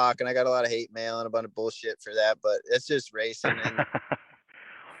didn't talk, and I got a lot of hate mail and a bunch of bullshit for that. But it's just racing, and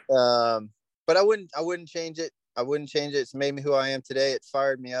but I wouldn't change it. I wouldn't change it. It's made me who I am today. It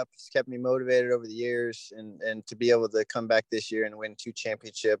fired me up. It's kept me motivated over the years, and to be able to come back this year and win 2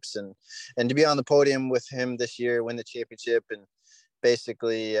 championships, and to be on the podium with him this year, win the championship, and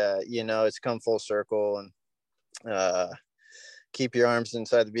basically, it's come full circle, and keep your arms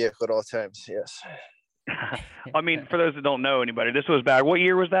inside the vehicle at all times. Yes. I mean, for those that don't know anybody, this was back. What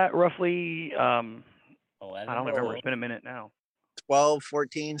year was that roughly? I don't remember. It's been a minute now. 12,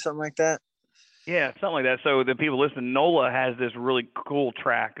 14, something like that. Yeah, something like that. So the people listening, NOLA has this really cool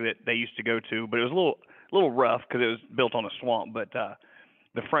track that they used to go to, but it was a little rough because it was built on a swamp. But the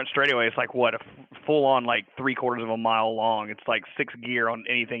front straightaway is like a full on like 3/4 of a mile long. It's like 6 gear on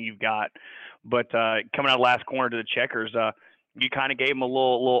anything you've got. But coming out of last corner to the checkers, you kind of gave him a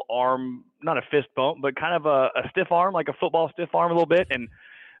little arm, not a fist bump, but kind of a stiff arm, like a football stiff arm a little bit. And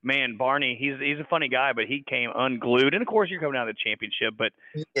man, Barney, he's a funny guy, but he came unglued. And of course, you're coming out of the championship, but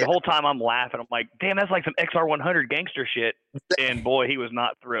the whole time I'm laughing. I'm like, damn, that's like some XR100 gangster shit. And boy, he was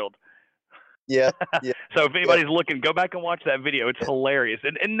not thrilled. Yeah. So if anybody's looking, go back and watch that video. It's hilarious.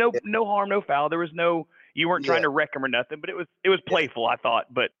 And no harm, no foul. There was you weren't trying to wreck him or nothing, but it was playful, I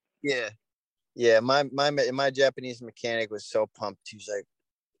thought. But yeah. My Japanese mechanic was so pumped. He was like,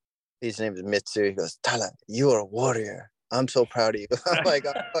 his name is Mitsu. He goes, Tala, you are a warrior. I'm so proud of you. I'm like,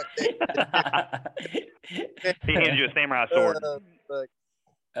 oh, fuck. He hands you a samurai sword.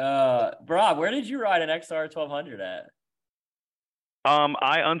 Rob, where did you ride an XR 1200 at?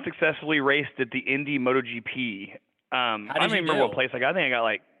 I unsuccessfully raced at the Indy MotoGP. I don't even remember what place I got. I think I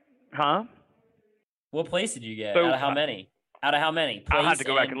got huh? What place did you get? Out of how many? I'll have to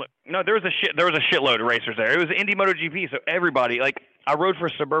go back and look. No, there was a shitload of racers there. It was the Indy MotoGP, so everybody, like, I rode for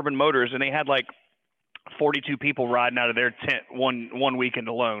Suburban Motors, and they had like 42 people riding out of their tent one weekend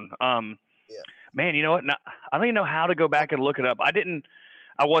alone. Man, you know what? I don't even know how to go back and look it up.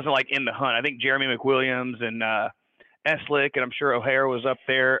 I wasn't like in the hunt. I think Jeremy McWilliams and Eslick, and I'm sure O'Hara was up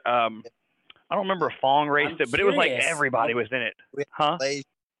there. I don't remember if Fong raced it, but it was like everybody was in it. Huh?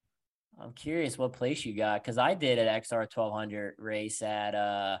 I'm curious what place you got, because I did an XR 1200 race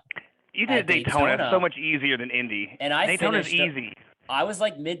at You did Daytona. It's so much easier than Indy. And Daytona's easy. I was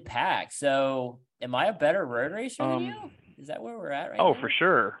like mid-pack. So am I a better road racer than you? Is that where we're at right now? Oh, for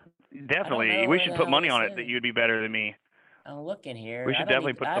sure. Definitely. We should put money on it that you'd be better than me. I'm looking here. We should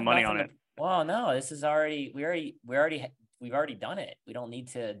definitely put some money on it. Well, no, this is already we've already done it. We don't need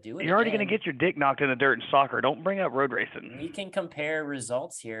to do it. You're already going to get your dick knocked in the dirt in soccer. Don't bring up road racing. We can compare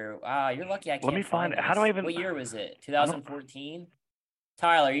results here. Wow, you're lucky I can't. Let me find it. How do I even? What year was it? 2014.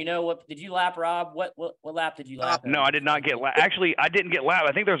 Tyler, you know what? Did you lap Rob? What lap did you lap? No, I did not get lap. Actually, I didn't get lap.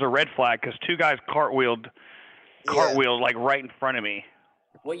 I think there was a red flag because two guys cartwheeled like right in front of me.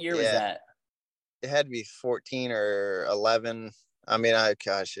 What year was that? It had to be 14 or 11. I mean, it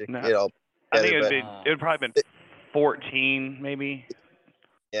all. I think it would probably been 14, maybe.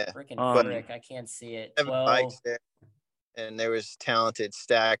 Yeah. Freaking frick, I can't see it. 12. Bikes there. And there was talented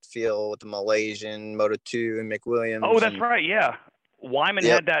stacked field with the Malaysian Moto2 and McWilliams. Oh, that's right. Yeah. Wyman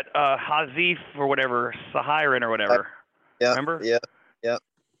had that Hazif or whatever, Sahiran or whatever. Yeah. Remember? Yeah.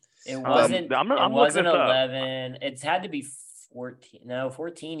 It wasn't. I'm it wasn't 11. It's had to be 14. No,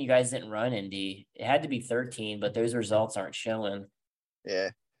 14. You guys didn't run Indy. It had to be 13, but those results aren't showing.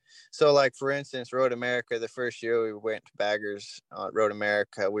 Yeah. So, like, for instance, Road America, the first year we went to Baggers on Road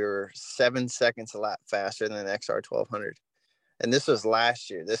America, we were 7 seconds a lap faster than the XR 1200. And this was last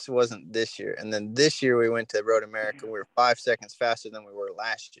year. This wasn't this year. And then this year we went to Road America. We were 5 seconds faster than we were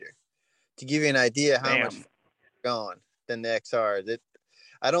last year. To give you an idea how much gone than the XR.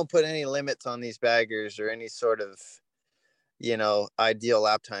 I don't put any limits on these baggers or any sort of, ideal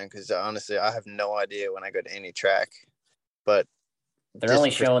lap time, because honestly, I have no idea when I go to any track. But they're only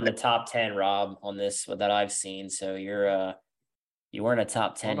showing the top 10, Rob, on this that I've seen. So you weren't a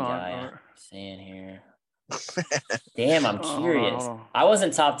top 10 guy. I'm seeing here. Damn, I'm curious. I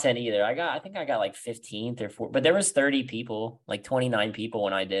wasn't top 10 either. I think I got like 15th or 4th, but there was 30 people, like 29 people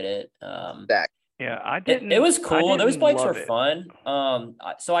when I did it. Yeah, I didn't. It was cool. Those bikes were fun.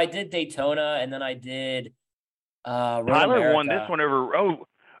 So I did Daytona, and then I did Road Tyler America. won this one over. Oh,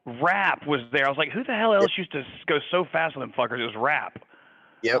 Rap was there. I was like, who the hell else used to go so fast on them fuckers? It was Rap.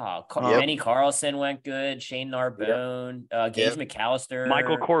 Yep. Benny Carlson went good. Shane Narbone, Gage McAllister,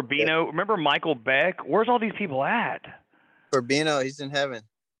 Michael Corbino. Remember Michael Beck? Where's all these people at? Corbino, he's in heaven.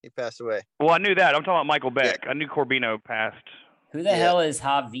 He passed away. Well, I knew that. I'm talking about Michael Beck. I knew Corbino passed. Who the hell is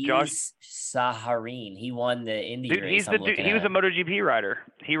Hafiz Saharin? He won the Indy race. He was a MotoGP rider.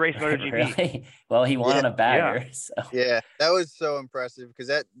 He raced MotoGP. Really? Well, he won on a bagger. Yeah. So. Yeah, that was so impressive because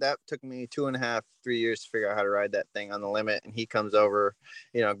that took me 2.5, 3 years to figure out how to ride that thing on the limit. And he comes over,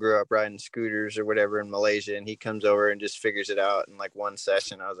 grew up riding scooters or whatever in Malaysia, and he comes over and just figures it out in like one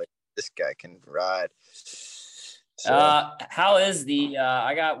session. I was like, this guy can ride. So, how is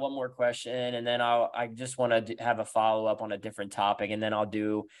I got one more question, and then I just want to have a follow-up on a different topic, and then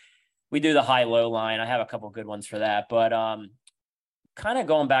we do the high-low line. I have a couple good ones for that, but kind of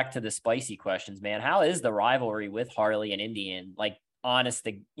going back to the spicy questions, man, how is the rivalry with Harley and Indian? Like, honest,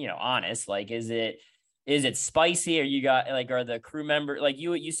 like, is it spicy, or you got, like, are the crew member, like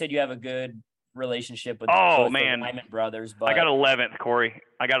you said you have a good relationship with both the Wyman brothers, but I got 11th, Corey.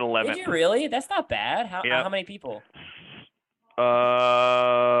 I got 11th. Did you really? That's not bad. How many people?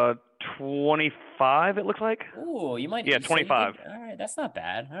 25, it looks like. Ooh, you might. Yeah, 25. All right, that's not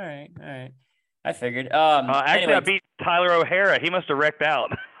bad. All right. I figured. Actually, anyway. I beat Tyler O'Hara. He must have wrecked out.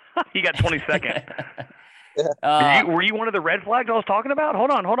 He got 22nd. Were you one of the red flags I was talking about?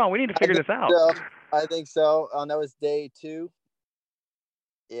 Hold on. We need to figure this out. I think so. That was day 2.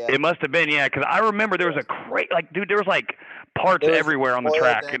 Yeah. It must have been, because I remember there was there was like parts everywhere on the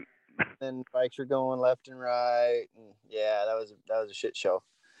track. And bikes were going left and right. And that was a shit show.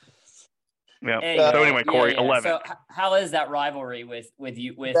 Yeah. So anyway, Corey, 11. So how is that rivalry with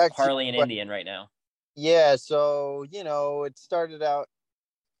Harley and Indian right now? Yeah. So, it started out,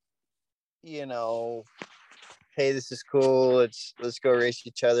 hey, this is cool. Let's go race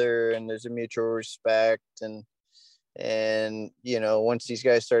each other. And there's a mutual respect. And once these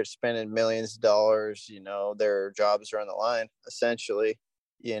guys start spending millions of dollars, their jobs are on the line, essentially.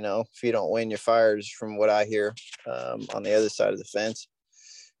 If you don't win, you're fired, from what I hear on the other side of the fence.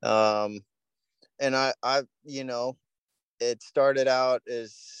 And I it started out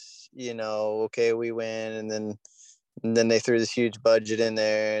as, okay, we win, and then And then they threw this huge budget in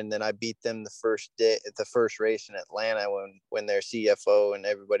there, and then I beat them the first day at the first race in Atlanta when their CFO and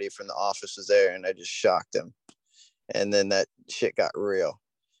everybody from the office was there, and I just shocked them. And then that shit got real.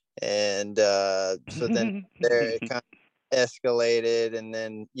 And so then there it kind of escalated, and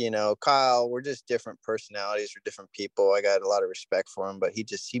then Kyle, we're just different personalities, we're different people. I got a lot of respect for him, but he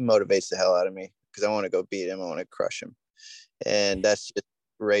motivates the hell out of me because I want to go beat him, I want to crush him. And that's just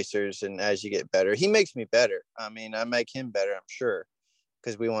racers. And as you get better, he makes me better. I mean, I make him better, I'm sure,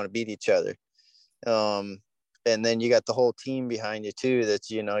 because we want to beat each other. And then you got the whole team behind you too,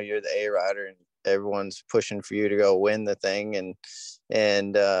 that's you're the A rider and everyone's pushing for you to go win the thing. And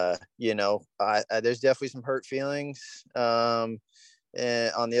there's definitely some hurt feelings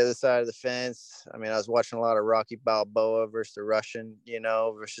and on the other side of the fence. I mean, I was watching a lot of Rocky Balboa versus the Russian,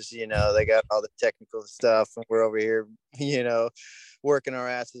 versus they got all the technical stuff, and we're over here working our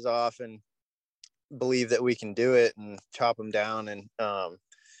asses off and believe that we can do it and chop them down. And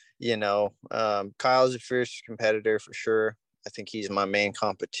Kyle's a fierce competitor for sure. I think he's my main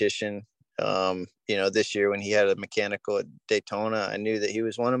competition. This year when he had a mechanical at Daytona, I knew that he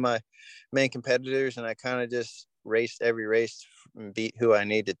was one of my main competitors, and I kind of just raced every race and beat who I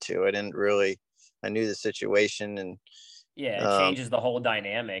needed to. I knew the situation, and it changes the whole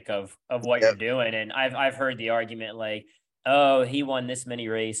dynamic of what you're doing. And I've heard the argument like, oh, he won this many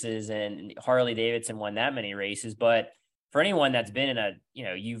races and Harley Davidson won that many races. But for anyone that's been in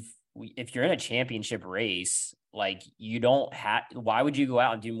if you're in a championship race, like why would you go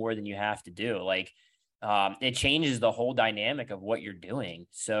out and do more than you have to do? Like, it changes the whole dynamic of what you're doing.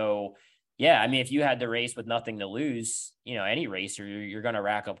 So yeah, I mean, if you had the race with nothing to lose, any racer, you're going to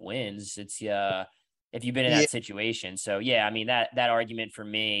rack up wins. It's if you've been in that situation. So yeah, I mean, that argument for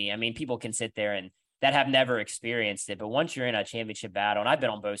me, I mean, people can sit there and that have never experienced it, but once you're in a championship battle, and I've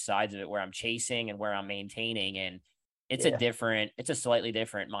been on both sides of it, where I'm chasing and where I'm maintaining, and it's a slightly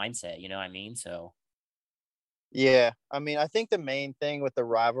different mindset, you know what I mean? So yeah, I mean, I think the main thing with the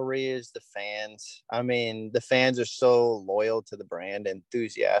rivalry is the fans. I mean, the fans are so loyal to the brand,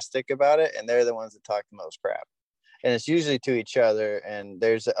 enthusiastic about it, and they're the ones that talk the most crap. And it's usually to each other, and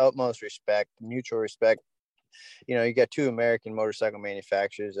there's the utmost respect, mutual respect. You got two American motorcycle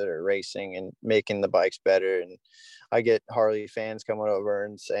manufacturers that are racing and making the bikes better. And I get Harley fans coming over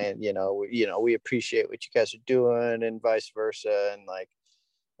and saying, we appreciate what you guys are doing, and vice versa. And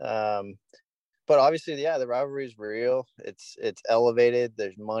but obviously, the rivalry is real. It's elevated.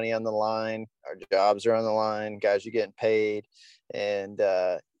 There's money on the line. Our jobs are on the line. Guys are getting paid, and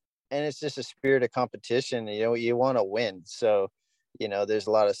it's just a spirit of competition. You want to win. So, there's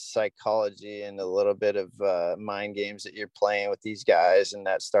a lot of psychology and a little bit of mind games that you're playing with these guys, and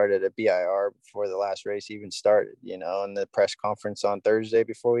that started at BIR before the last race even started. And the press conference on Thursday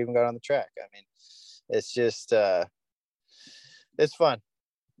before we even got on the track. I mean, it's just it's fun.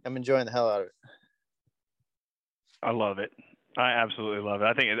 I'm enjoying the hell out of it. I love it. I absolutely love it.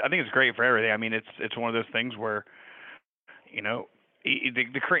 I think it's great for everything. I mean, it's one of those things where, the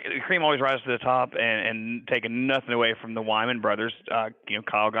cream always rises to the top, and taking nothing away from the Wyman brothers.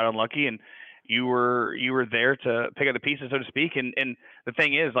 Kyle got unlucky, and you were there to pick up the pieces, so to speak. And the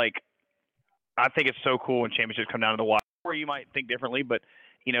thing is, like, I think it's so cool when championships come down to the wire. Or you might think differently, but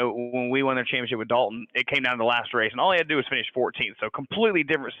when we won their championship with Dalton, it came down to the last race, and all he had to do was finish 14th. So completely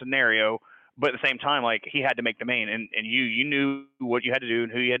different scenario. But at the same time, like, he had to make the main, and you knew what you had to do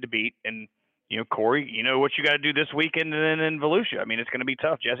and who you had to beat. And, Corey, what you got to do this weekend and in Volusia. I mean, it's going to be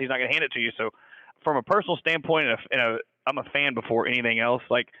tough. Jesse's not going to hand it to you. So from a personal standpoint, I'm a fan before anything else.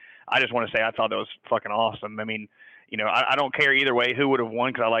 Like, I just want to say I thought that was fucking awesome. I mean, I don't care either way who would have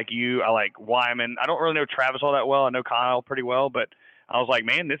won, because I like you. I like Wyman. I don't really know Travis all that well. I know Kyle pretty well, but I was like,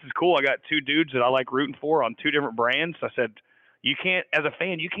 man, this is cool. I got two dudes that I like rooting for on two different brands. I said, you can't, as a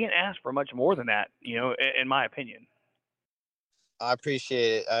fan, you can't ask for much more than that, in my opinion. I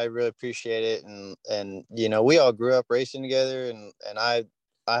appreciate it. I really appreciate it. And we all grew up racing together, and I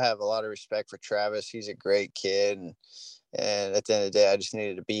have a lot of respect for Travis. He's a great kid. And at the end of the day, I just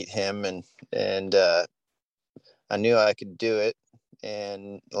needed to beat him, and I knew I could do it.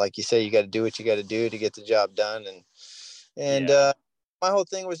 And like you say, you got to do what you got to do to get the job done. And my whole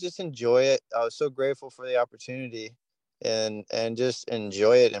thing was just enjoy it. I was so grateful for the opportunity. And just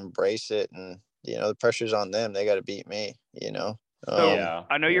enjoy it, embrace it, and the pressure's on them. They got to beat me. So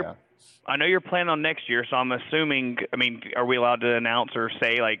I know you're planning on next year, so I'm assuming. I mean, are we allowed to announce or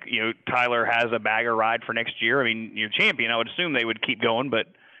say, like, Tyler has a bagger ride for next year? I mean, you're champion. I would assume they would keep going, but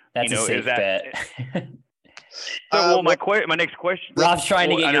that's a safe bet. So, my next question. Rob's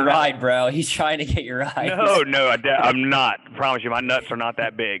trying to get your ride, bro. He's trying to get your ride. No, I'm not. I promise you, my nuts are not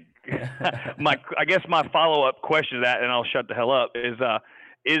that big. I guess my follow-up question to that, and I'll shut the hell up,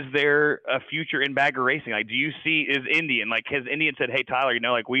 is there a future in bagger racing? Like, do you see, has Indian said, hey, Tyler,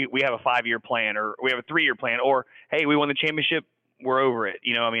 like we have a 5-year plan, or we have a 3-year plan, or, hey, we won the championship, we're over it.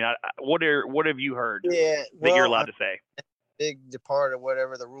 What have you heard that you're allowed to say? Big part of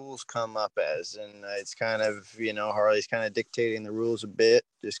whatever the rules come up as, and it's kind of, Harley's kind of dictating the rules a bit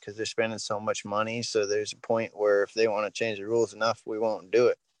just because they're spending so much money. So there's a point where if they want to change the rules enough, we won't do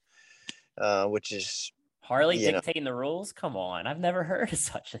it, which is Harley dictating the rules. Come on, I've never heard of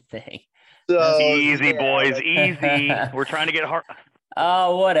such a thing. So easy, boys, easy. We're trying to get hard.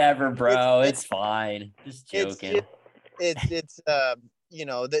 Oh, whatever, bro. It's fine. Just joking. It's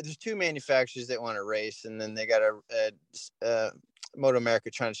there's 2 manufacturers that want to race, and then they got Moto America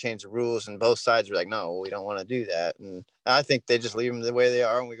trying to change the rules, and both sides are like, no, we don't want to do that. And I think they just leave them the way they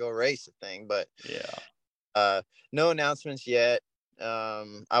are and we go race the thing. But no announcements yet.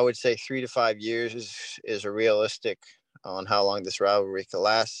 I would say 3 to 5 years is a realistic on how long this rivalry could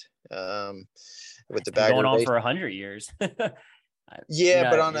last. With the bagger going on for 100 years. Yeah,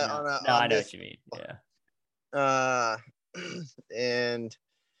 but on I know what you mean. Yeah. And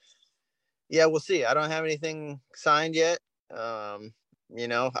yeah, we'll see. I don't have anything signed yet.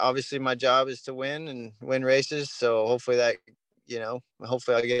 Obviously my job is to win races. So hopefully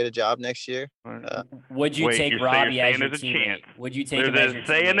hopefully I'll get a job next year. Would you take Robbie as your teammate? Would you take him as your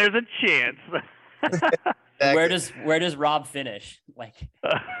teammate? There's a chance. Exactly. Where does Rob finish? Like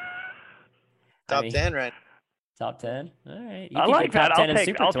top 10, right? Top 10. All right. I like that.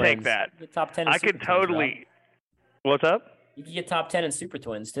 I'll take that. Top 10. I could totally. What's up? You can get top 10 in Super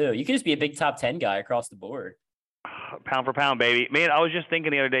Twins too. You can just be a big top 10 guy across the board. Pound for pound, baby. Man, I was just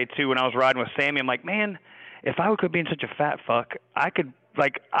thinking the other day too when I was riding with Sammy. I'm like, man, if I could be such a fat fuck, I could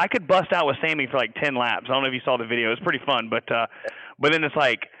bust out with Sammy for like 10 laps. I don't know if you saw the video. It's pretty fun, but then it's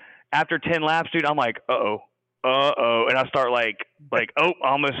like after 10 laps, dude, I'm like, uh-oh, and I start like I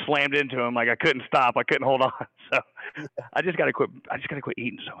almost slammed into him. Like I couldn't stop. I couldn't hold on. So I just gotta quit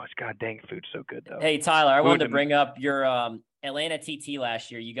eating so much. God dang, food's so good though. Hey Tyler, I wanted to bring up your Atlanta TT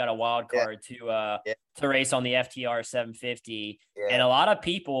last year. You got a wild card to race on the FTR 750, and a lot of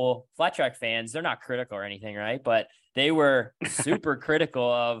people, flat track fans, they're not critical or anything, right? But they were super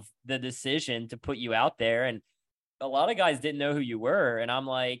critical of the decision to put you out there, and a lot of guys didn't know who you were. And I'm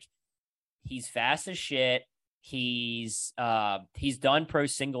like, he's fast as shit. He's done pro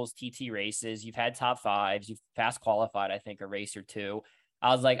singles TT races. You've had top 5s. You've fast qualified, I think, a race or 2.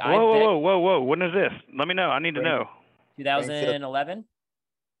 I was like, whoa. When is this? Let me know. I need to know. 2011.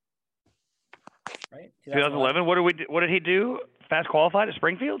 Right? 2011. What did he do? Fast qualified at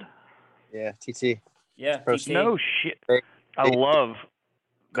Springfield? Yeah, TT. Yeah, TT. No shit. I love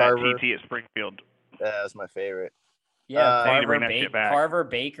Carver. That TT at Springfield. That was my favorite. Yeah, Carver,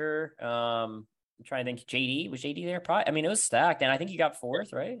 Baker, I'm trying to think. JD, was JD there? Probably. I mean, it was stacked, and I think you got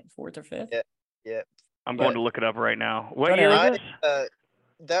 4th, right? 4th or 5th. Yeah. I'm going to look it up right now. What year was this?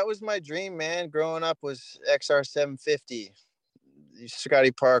 That was my dream, man. Growing up was XR 750, Scotty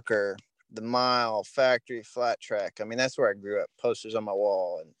Parker, the mile, factory, flat track. I mean, that's where I grew up. Posters on my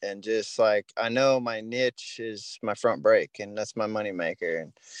wall, and just like I know my niche is my front brake, and that's my money maker.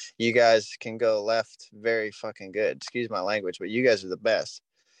 And you guys can go left very fucking good. Excuse my language, but you guys are the best.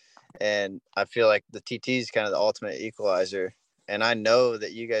 And I feel like the TT is kind of the ultimate equalizer. And I know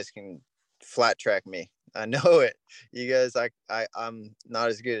that you guys can flat track me. I know it. You guys, I'm not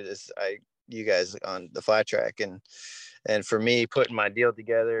as good as you guys on the flat track. And for me, putting my deal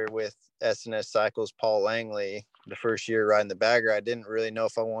together with SNS Cycles, Paul Langley, the first year riding the bagger, I didn't really know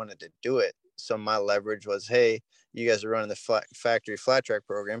if I wanted to do it. So my leverage was, hey, you guys are running the factory flat track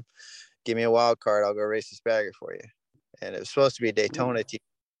program. Give me a wild card. I'll go race this bagger for you. And it was supposed to be a Daytona TT.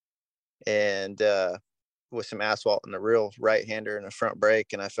 And with some asphalt and a real right-hander and a front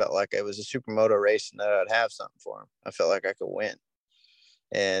brake, and I felt like it was a supermoto race and that I'd have something for him. I felt like I could win,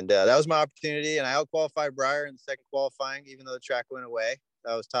 and that was my opportunity. And I out-qualified Breyer in the second qualifying, even though the track went away.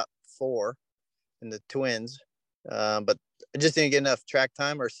 I was top 4 in the twins, but I just didn't get enough track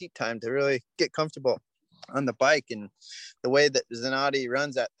time or seat time to really get comfortable on the bike. And the way that Zanotti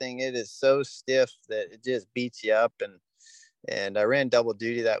runs that thing, it is so stiff that it just beats you up. And I ran double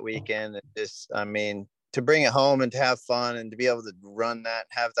duty that weekend. And just, I mean, to bring it home and to have fun and to be able to run that,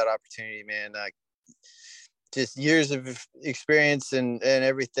 have that opportunity, man, just years of experience and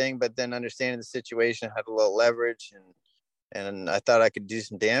everything, but then understanding the situation, had a little leverage, and I thought I could do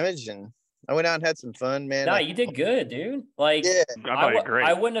some damage, and I went out and had some fun, man. No, you did good, dude. Like, yeah,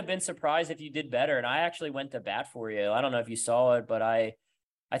 I wouldn't have been surprised if you did better. And I actually went to bat for you. I don't know if you saw it, but I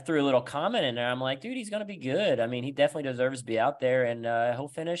I threw a little comment in there. I'm like, dude, he's going to be good. I mean, he definitely deserves to be out there, and he'll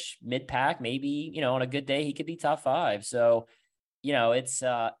finish mid-pack. Maybe, on a good day, he could be top 5. So, it's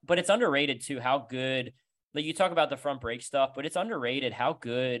but it's underrated too, how good, like you talk about the front brake stuff, but it's underrated how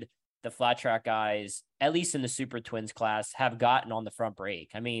good the flat track guys, at least in the Super Twins class, have gotten on the front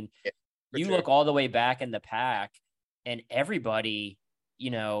brake. I mean, Yeah, you sure. look all the way back in the pack, and everybody,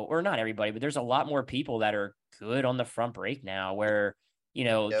 or not everybody, but there's a lot more people that are good on the front brake now, where,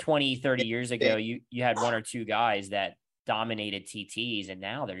 Yep. 20, 30 years ago, you had 1 or 2 guys that dominated TTs, and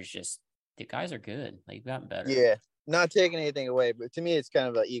now there's just, the guys are good. They've gotten better. Yeah, not taking anything away, but to me, it's kind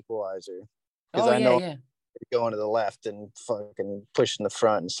of an equalizer because Oh, I know yeah. going to the left and fucking pushing the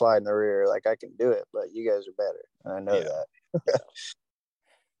front and sliding the rear, like I can do it, but you guys are better, and I know that.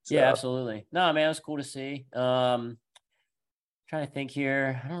 So, Yeah, absolutely. No, man, it was cool to see. Trying to think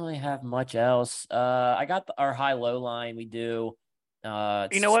here. I don't really have much else. I got our high-low line. We do.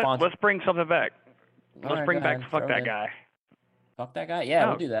 You know what? Let's bring something back. Let's bring back fuck that guy. Fuck that guy? Yeah,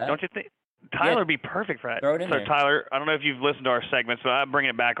 we'll do that. Don't you think Tyler would be perfect for that? Throw it in there. Tyler, I don't know if you've listened to our segments, but I'm bringing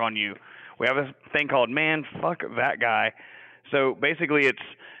it back on you. We have a thing called Man, Fuck That Guy. So basically it's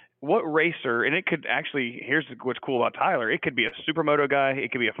what racer, and it could actually, here's what's cool about Tyler. It could be a supermoto guy.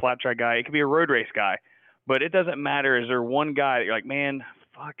 It could be a flat track guy. It could be a road race guy. But it doesn't matter. Is there one guy that you're like, man,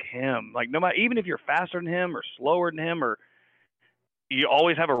 fuck him? Like, no matter, even if you're faster than him or slower than him, or you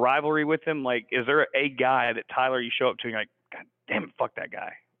always have a rivalry with him, like, is there a guy that Tyler you show up to and you're like, God damn it, fuck that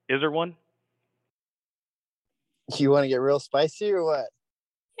guy? Is there one? you want to get real spicy or what?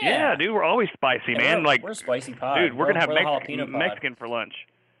 Yeah, dude, we're always spicy, man. We're spicy pod. Dude, we're gonna have jalapeno Mexican for lunch.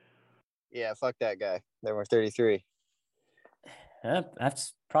 Yeah, fuck that guy. Then we're 33. Yeah,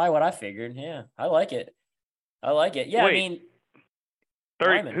 that's probably what I figured. Yeah, I like it. Yeah, Wait, I mean,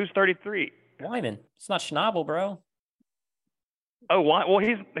 30. Wyman. Who's 33? Wyman. It's not Schnabel, bro. Oh, well,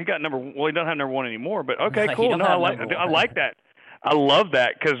 he got number. Well, he doesn't have number 1 anymore. But okay, He cool. don't No, have I number like that. I love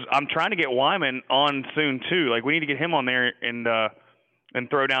that because I'm trying to get Wyman on soon too. Like we need to get him on there and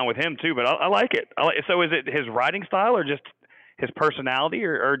throw down with him too. But I like it. So is it his riding style or just his personality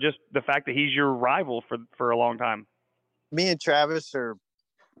or just the fact that he's your rival for a long time? Me and Travis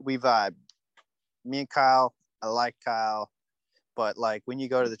we vibe. Me and Kyle, I like Kyle, but like when you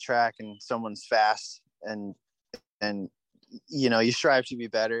go to the track and someone's fast and you strive to be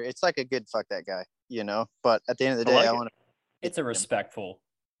better, it's like a good fuck that guy, but at the end of the day, I want to. It's a respectful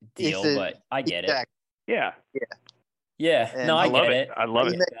deal, but I get it. Yeah. Yeah. No, I get it. I love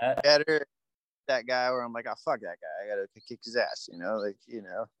it. Better that guy where I'm like, oh, fuck that guy. I got to kick his ass,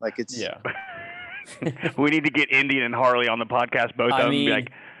 like it's. Yeah. We need to get Indian and Harley on the podcast, both of them. Be like,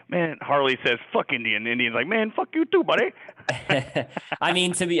 man, Harley says, fuck Indian. Indian's like, man, fuck you too, buddy. I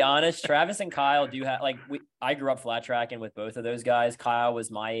mean, to be honest, Travis and Kyle do have, I grew up flat tracking with both of those guys. Kyle was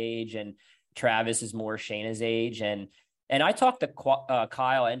my age and Travis is more Shayna's age. And I talked to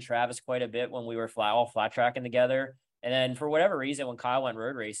Kyle and Travis quite a bit when we were all flat tracking together. And then for whatever reason, when Kyle went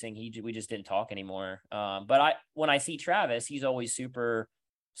road racing, we just didn't talk anymore. But when I see Travis, he's always super,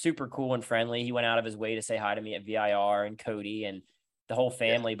 super cool and friendly. He went out of his way to say hi to me at VIR and Cody and the whole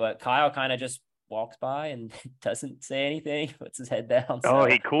family. Yeah. But Kyle kind of just walks by and doesn't say anything, puts his head down. So,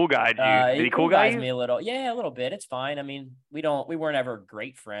 he cool guyed you. Did he cool guy me a little? Yeah, a little bit. It's fine. I mean, we weren't ever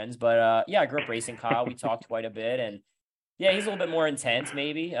great friends, but I grew up racing Kyle. We talked quite a bit, and yeah, he's a little bit more intense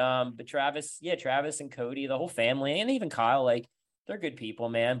maybe. But Travis and Cody, the whole family, and even Kyle, like they're good people,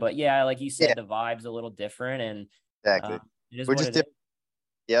 man. But yeah, like you said, the vibe's a little different, and exactly. We're just different.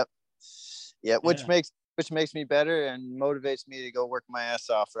 Yep. Which makes me better and motivates me to go work my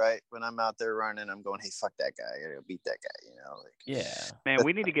ass off. Right when I'm out there running, I'm going, hey, fuck that guy. I gotta go beat that guy. Man,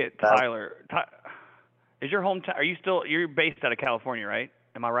 we need to get Tyler. Is your hometown? You're based out of California, right?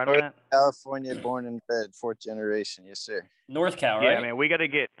 Am I right on that? California, born and bred, 4th generation. Yes, sir. North Cal, right? Yeah, man. We got to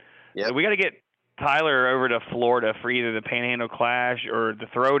get Tyler over to Florida for either the Panhandle Clash or the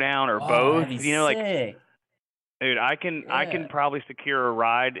Throwdown or both. Sick. Dude, I can probably secure a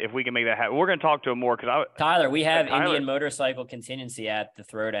ride if we can make that happen. We're gonna talk to him more because Tyler, we have Indian Motorcycle Contingency at the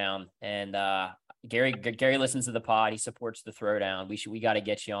Throwdown, and Gary listens to the pod. He supports the Throwdown. We got to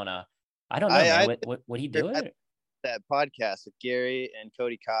get you on a. I don't know, man. What he do it? That podcast with Gary and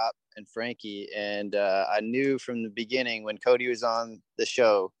Cody Kopp and Frankie, and I knew from the beginning when Cody was on the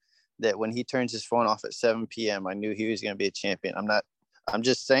show that when he turns his phone off at 7 p.m., I knew he was going to be a champion. I'm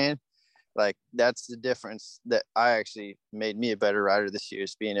just saying, like, that's the difference that I actually made me a better rider this year,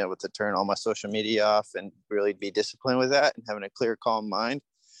 is being able to turn all my social media off and really be disciplined with that and having a clear, calm mind.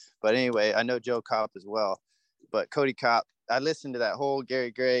 But anyway, I know Joe Kopp as well, but Cody Kopp I listened to that whole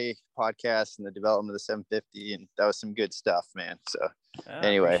Gary Gray podcast and the development of the 750, and that was some good stuff, man. So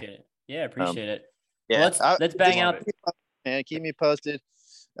anyway, appreciate it. Yeah, appreciate it. Yeah, well, let's bang out. Man, keep me posted.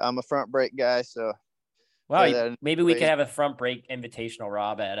 I'm a front brake guy, so well, maybe we could have a front brake invitational,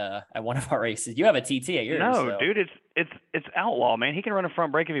 Rob, at one of our races. You have a TT at yours. No, so. Dude, it's outlaw, man. He can run a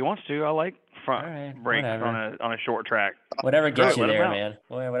front brake if he wants to. I like front brakes on a short track. Whatever gets you there, man.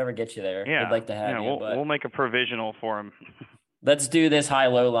 Whatever gets you there. Yeah, we'd like to have you. We'll make a provisional for him. Let's do this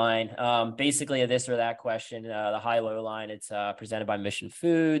high-low line. Basically a this or that question. The high-low line, it's presented by Mission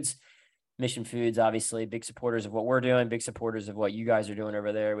Foods. Mission Foods, obviously, big supporters of what we're doing, big supporters of what you guys are doing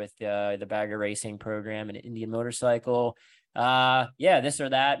over there with the Bagger Racing program and Indian Motorcycle. This or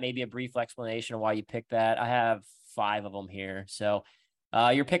that, maybe a brief explanation of why you picked that. I have 5 of them here. So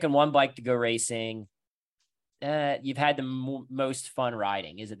you're picking one bike to go racing. You've had the most fun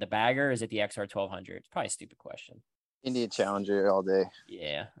riding. Is it the Bagger? Is it the XR 1200? It's probably a stupid question. Indian Challenger all day.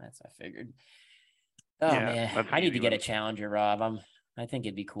 Yeah, that's what I figured. Man, I need to get a Challenger, Rob. I think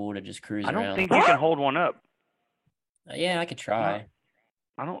it'd be cool to just cruise around. I don't think you can hold one up. Yeah, I could try.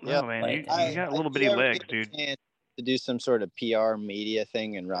 I don't know, man. You got a little bitty legs, dude. To do some sort of PR media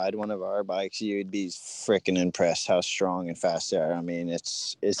thing and ride one of our bikes, you'd be freaking impressed how strong and fast they are. I mean,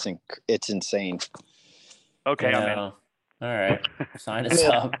 it's insane. Okay, I'm in. All right, sign us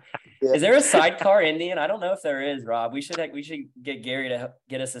up. Yeah. Is there a sidecar Indian? I don't know if there is, Rob. We should get Gary to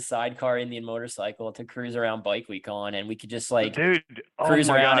get us a sidecar Indian motorcycle to cruise around Bike Week on, and we could just cruise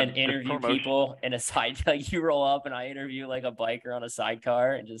around and interview people in a side. Like you roll up and I interview like a biker on a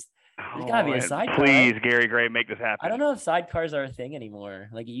sidecar, and just there's gotta be a sidecar. Please, Gary Gray, make this happen. I don't know if sidecars are a thing anymore.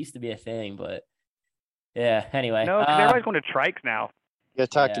 Like it used to be a thing, but yeah. Anyway, no, because everybody's going to trikes now. You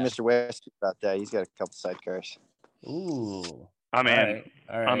got to talk to Mr. West about that. He's got a couple sidecars. Ooh. I'm in.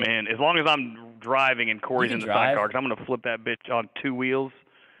 All right. I'm in. As long as I'm driving and Corey's in the sidecar, because I'm going to flip that bitch on 2 wheels.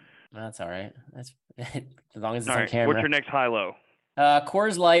 That's all right. That's as long as it's on camera. What's your next high-low?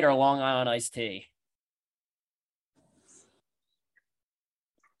 Coors Light or Long Island iced tea?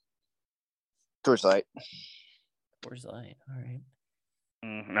 Coors Light. Coors Light. All right.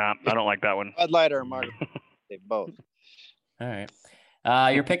 Nah, I don't like that one. Bud Light or Margarita. They both. All right.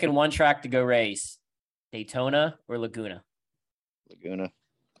 You're picking one track to go race. Daytona or Laguna? Laguna.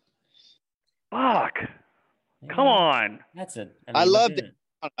 Fuck. Yeah. Come on. That's it. I loved it.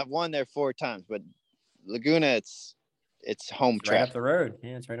 I've won there 4 times, but Laguna, it's home track. Right up the road.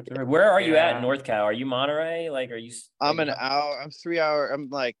 Yeah, it's right up the road. Where are you at in North Cal? Are you Monterey? Like, are you? I'm an hour. I'm 3 hour. I'm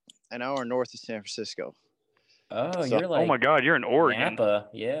like an hour north of San Francisco. Oh, so, you're like. Oh my God, you're in Oregon. Napa.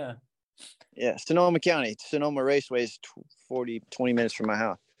 Yeah. Yeah, Sonoma County. Sonoma Raceway is 20 minutes from my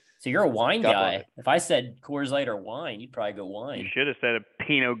house. So you're a wine guy. If I said Coors Light or wine, you'd probably go wine. You should have said a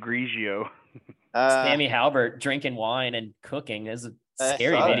Pinot Grigio. Sammy Halbert drinking wine and cooking is a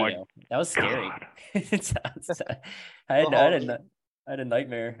scary video. That was scary. I had a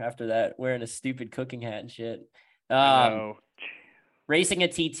nightmare after that, wearing a stupid cooking hat and shit. Racing a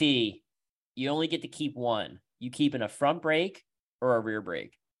TT, you only get to keep one. You keeping a front brake or a rear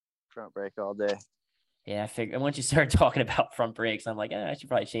brake? Front brake all day. Yeah, I figured. And once you started talking about front brakes, I'm like, I should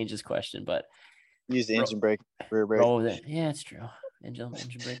probably change this question. But use the engine brake, rear brake. Yeah, it's true. Engine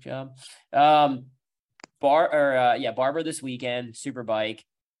brake job. Barber this weekend, Superbike.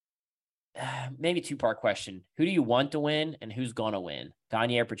 Maybe 2-part question. Who do you want to win, and who's gonna win?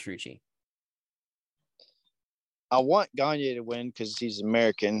 Gagne or Petrucci? I want Gagne to win because he's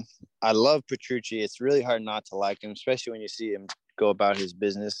American. I love Petrucci. It's really hard not to like him, especially when you see him go about his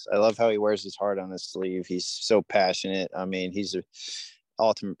business. I love how he wears his heart on his sleeve. He's so passionate. I mean, he's an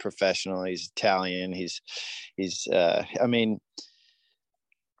ultimate professional. He's Italian.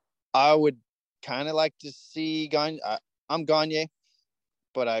 I would kind of like to see Gagne. I'm Gagne,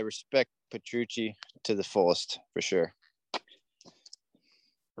 but I respect Petrucci to the fullest for sure.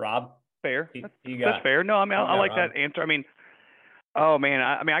 Rob? Fair. That's fair. No, I mean, I like that answer. I mean, oh man,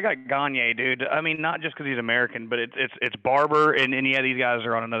 I got Gagne, dude. I mean, not just because he's American, but it's Barber, and these guys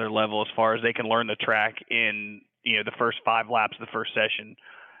are on another level as far as they can learn the track in the first 5 laps of the first session.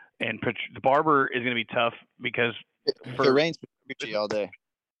 And the Barber is going to be tough because it rains Petrucci all day.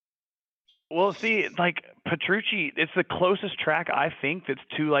 Well, see, like Petrucci, it's the closest track I think that's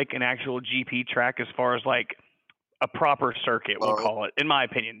to like an actual GP track as far as like a proper circuit, we'll call it, in my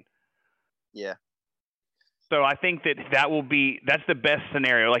opinion. Yeah. So I think that's the best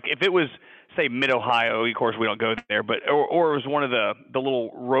scenario. Like if it was, say, Mid-Ohio, of course we don't go there, but or it was one of the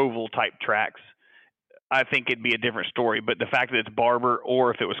little Roval type tracks, I think it'd be a different story. But the fact that it's Barber,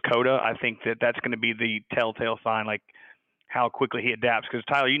 or if it was Coda, I think that's going to be the telltale sign, like how quickly he adapts. Because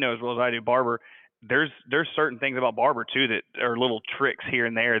Tyler, you know as well as I do, Barber, there's certain things about Barber too that are little tricks here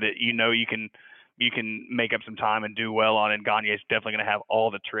and there that you can make up some time and do well on. And Gagne's definitely going to have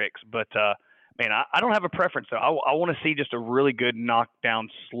all the tricks. But man, I don't have a preference though. I want to see just a really good knockdown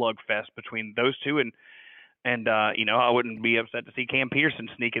slugfest between those two. And I wouldn't be upset to see Cam Pearson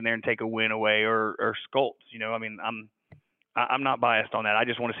sneak in there and take a win away or Skoltz. I mean, I'm not biased on that. I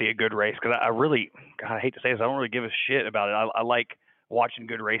just want to see a good race because I really, God, I hate to say this, I don't really give a shit about it. I like watching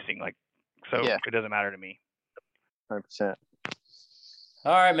good racing, so Yeah. it doesn't matter to me. 100%.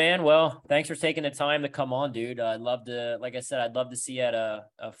 All right, man. Well, thanks for taking the time to come on, dude. Like I said, I'd love to see you at a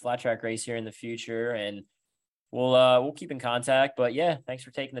flat track race here in the future, and we'll keep in contact. But yeah, thanks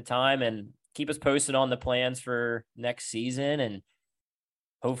for taking the time, and keep us posted on the plans for next season, and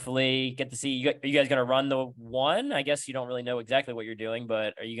hopefully get to see you. Are you guys gonna run the one? I guess you don't really know exactly what you're doing,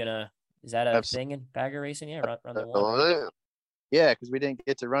 but are you gonna? Is that a thing in bagger racing? Yeah, run the one. Right? Yeah, because we didn't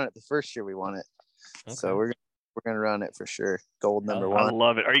get to run it the first year we won it, so we're gonna run it for sure. Gold number one. I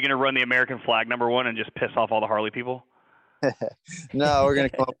love it. Are you gonna run the American flag number one and just piss off all the Harley people? No, we're gonna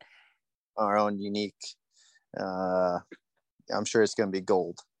come up with our own unique. I'm sure it's gonna be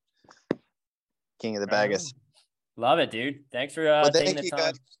gold. King of the Baggers. Love it, dude. Thanks for taking the time.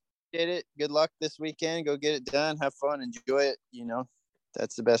 Guys. Get it. Good luck this weekend. Go get it done. Have fun. Enjoy it.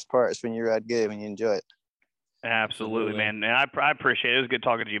 That's the best part. Is when you ride good, when you enjoy it. Absolutely, man. And I appreciate it. It was good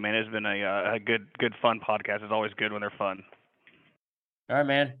talking to you, man. It's been a good, fun podcast. It's always good when they're fun. All right,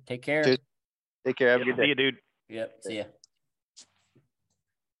 man. Take care. Cheers. Take care. Have a good day. See you, dude. Yep. See ya.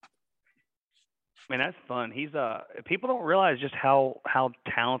 Man, that's fun. He's people don't realize just how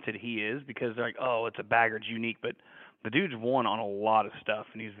talented he is because they're like, oh, it's a bagger, it's unique, but the dude's won on a lot of stuff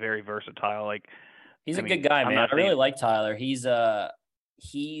and he's very versatile. He's a good guy, man. I really like Tyler. He's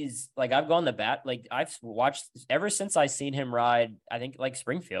like, I've gone the bat. Like, I've watched ever since I seen him ride. I think like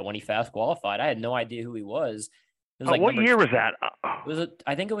Springfield when he fast qualified. I had no idea who he was. It was what year was that?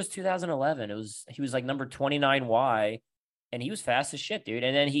 I think it was 2011. He was like number 29Y. And he was fast as shit, dude.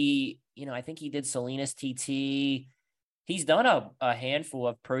 And then I think he did Salinas TT. He's done a handful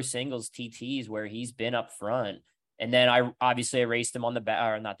of pro singles TTs where he's been up front. And then I raced him on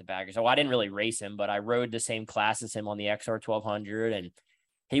not the baggers. Oh, I didn't really race him, but I rode the same class as him on the XR 1200. And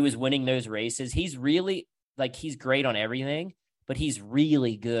he was winning those races. He's really he's great on everything, but he's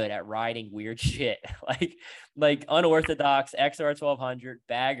really good at riding weird shit. like unorthodox XR 1200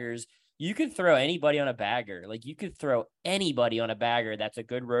 baggers. You could throw anybody on a bagger. You could throw anybody on a bagger that's a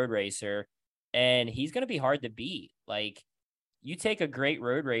good road racer, and he's going to be hard to beat. You take a great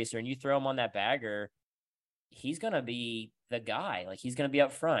road racer and you throw him on that bagger, he's going to be the guy. He's going to be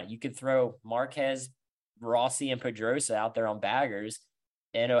up front. You could throw Marquez, Rossi, and Pedrosa out there on baggers,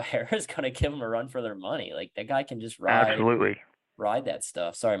 and O'Hara's going to give them a run for their money. That guy can just ride that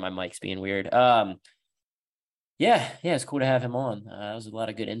stuff. Sorry, my mic's being weird. Yeah, it's cool to have him on. That was a lot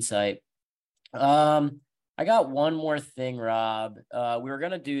of good insight. I got one more thing, Rob. We were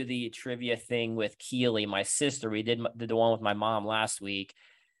gonna do the trivia thing with Keely, my sister. We did the one with my mom last week,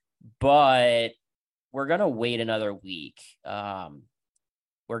 but we're gonna wait another week. We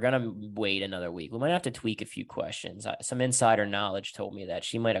might have to tweak a few questions. Some insider knowledge told me that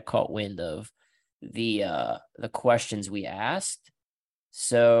she might have caught wind of the questions we asked,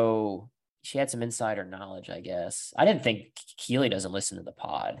 so she had some insider knowledge, I guess. I didn't think Keely doesn't listen to the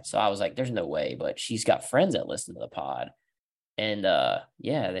pod. So I was like, there's no way, but she's got friends that listen to the pod. And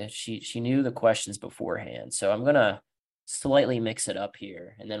she knew the questions beforehand. So I'm going to slightly mix it up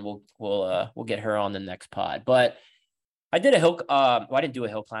here and then we'll get her on the next pod. But I did I didn't do a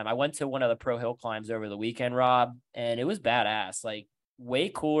hill climb. I went to one of the pro hill climbs over the weekend, Rob, and it was badass.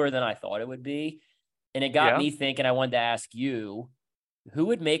 Way cooler than I thought it would be. And it got me thinking. I wanted to ask you, who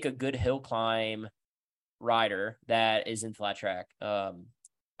would make a good hill climb rider that is in flat track?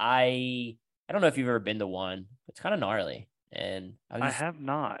 I don't know if you've ever been to one. It's kind of gnarly, and I have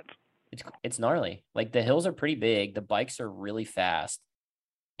not. It's gnarly. The hills are pretty big. The bikes are really fast,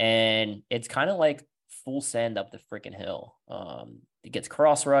 and it's kind of like full send up the freaking hill. It gets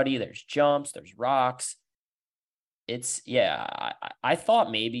cross ruddy. There's jumps. There's rocks. I thought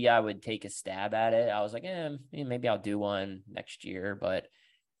maybe I would take a stab at it. I was like, maybe I'll do one next year, but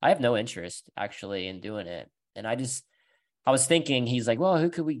I have no interest actually in doing it. And I was thinking, he's like, well, who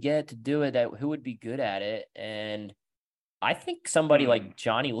could we get to do it who would be good at it? And I think somebody like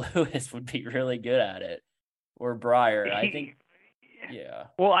Johnny Lewis would be really good at it, or Breyer. I think. Yeah.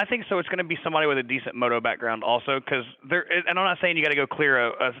 Well, I think so. It's going to be somebody with a decent moto background also, because and I'm not saying you got to go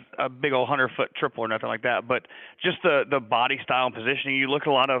clear a big old 100-foot triple or nothing like that, but just the body style and positioning. You look at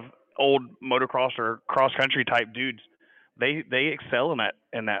a lot of old motocross or cross country type dudes. they excel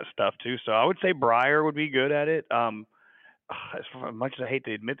in that stuff too. So I would say Breyer would be good at it. As much as I hate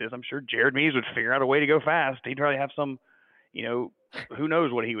to admit this, I'm sure Jared Mees would figure out a way to go fast. He'd probably have some, who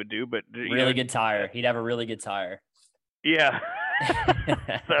knows what he would do, but really good tire. He'd have a really good tire. Yeah.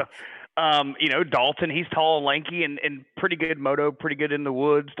 So, Dalton, he's tall and lanky and pretty good moto, pretty good in the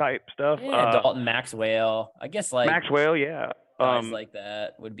woods type stuff. Yeah, Dalton, Maxwell. I guess Maxwell, yeah. Guys like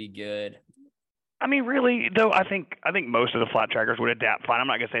that would be good. I mean, really though, I think most of the flat trackers would adapt fine. I'm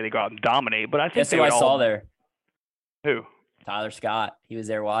not gonna say they go out and dominate, but I think guess who I saw there. Who? Tyler Scott. He was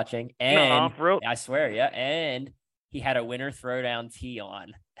there watching, and for real? I swear, yeah, and he had a winter throwdown tee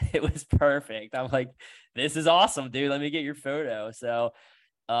on. It was perfect. I'm like, this is awesome, dude. Let me get your photo. So,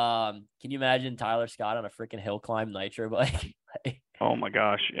 can you imagine Tyler Scott on a freaking hill climb nitro bike? Oh my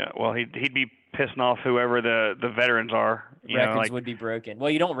gosh, yeah. Well, he'd be pissing off whoever the veterans are. Records would be broken.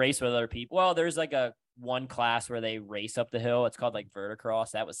 Well, you don't race with other people. Well, there's like one class where they race up the hill. It's called like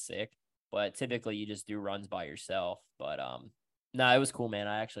Verticross. That was sick. But typically you just do runs by yourself. But no, it was cool, man.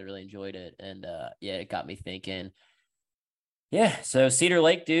 I actually really enjoyed it. And yeah, it got me thinking. Yeah, so Cedar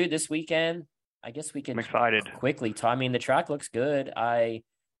Lake, dude, this weekend, I guess we can I'm excited. Quickly. I mean, the track looks good.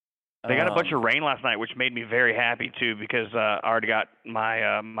 They got a bunch of rain last night, which made me very happy too, because I already got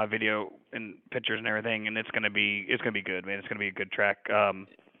my my video and pictures and everything, and it's gonna be good, man. It's gonna be a good track.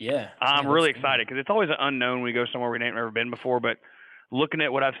 Yeah, I'm really excited because it's always an unknown when we go somewhere we've never been before. But looking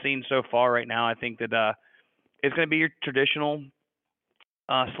at what I've seen so far right now, I think that it's gonna be your traditional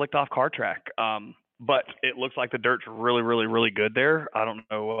slicked off car track. But it looks like the dirt's really, really, really good there. I don't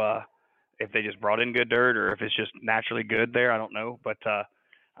know if they just brought in good dirt or if it's just naturally good there. I don't know, but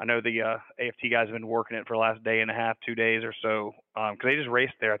I know the AFT guys have been working it for the last day and a half, 2 days or so, because they just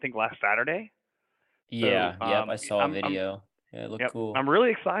raced there, I think, last Saturday. Yeah, so, I saw a video. Yeah, it looked cool. I'm really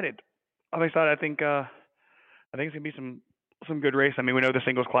excited. I'm excited. I think it's gonna be some good race. I mean, we know the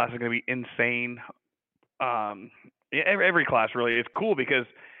singles class is gonna be insane. Yeah, every class really. It's cool because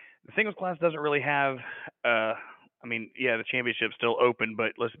the singles class doesn't really have. I mean, yeah, the championship's still open,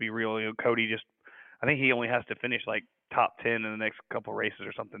 but let's be real. Cody I think he only has to finish like top 10 in the next couple races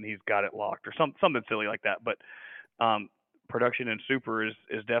or something. He's got it locked or something silly like that. But production and super is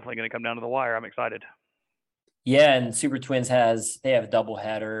definitely going to come down to the wire. I'm excited. Yeah, and Super Twins they have a double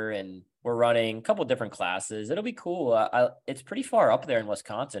header, and we're running a couple different classes. It'll be cool. It's pretty far up there in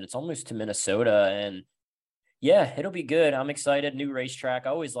Wisconsin. It's almost to Minnesota, and yeah, it'll be good. I'm excited. New racetrack.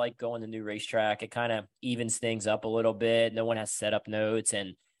 I always like going to new racetrack. It kind of evens things up a little bit. No one has setup notes,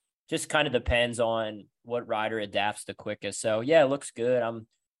 and just kind of depends on what rider adapts the quickest. So yeah, it looks good. I'm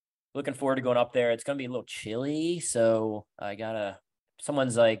looking forward to going up there. It's going to be a little chilly. So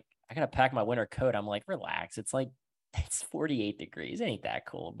someone's like, I got to pack my winter coat. I'm like, relax. It's 48 degrees. It ain't that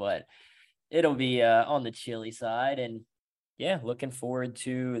cold, but it'll be on the chilly side. And yeah, looking forward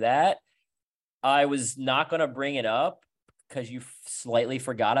to that. I was not going to bring it up because you slightly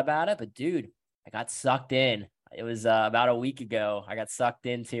forgot about it, but dude, I got sucked in. It was about a week ago. I got sucked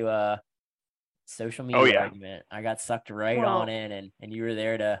into a social media argument. I got sucked right on in, and you were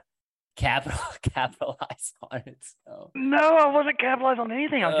there to capitalize on it. So no, I wasn't capitalizing on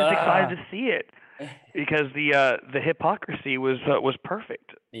anything. I was just excited to see it because the hypocrisy was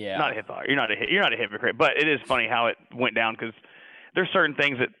perfect. Yeah, not hypocrisy. You're not a hypocrite, but it is funny how it went down because there's certain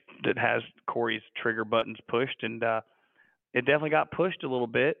things that has Corey's trigger buttons pushed, and it definitely got pushed a little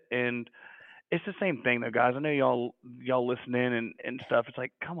bit. And it's the same thing though, guys. I know y'all listening and stuff. It's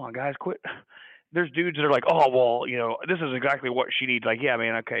like, come on, guys, quit. There's dudes that are like, oh, well, this is exactly what she needs. Like, yeah,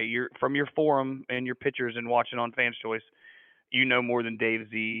 man, okay, you're from your forum and your pictures and watching on Fans Choice, more than Dave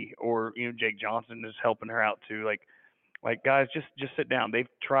Z or Jake Johnson is helping her out too. Like guys, just sit down. They've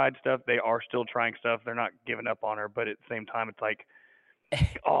tried stuff. They are still trying stuff. They're not giving up on her. But at the same time, it's like,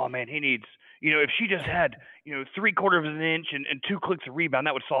 oh man, he needs. If she just had 3/4 of an inch and 2 clicks of rebound,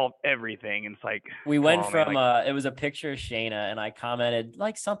 that would solve everything. And it's like we went from it was a picture of Shayna, and I commented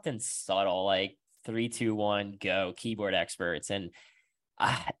like something subtle, like 3, 2, 1, go, keyboard experts. And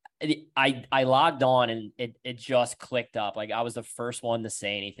I logged on and it just clicked up. Like I was the first one to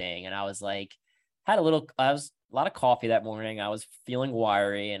say anything. And I was like, I was a lot of coffee that morning. I was feeling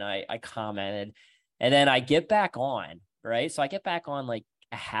wiry and I commented, and then I get back on, right? So I get back on like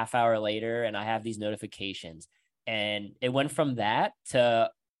a half hour later and I have these notifications, and it went from that to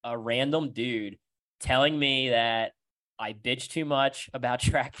a random dude telling me that I bitch too much about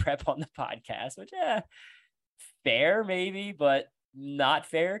track prep on the podcast, which fair maybe, but not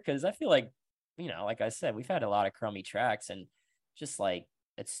fair. Cause I feel like, like I said, we've had a lot of crummy tracks, and just like,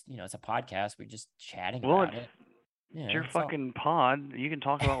 it's, it's a podcast. We're just chatting about it. Yeah, It's your fucking pod. You can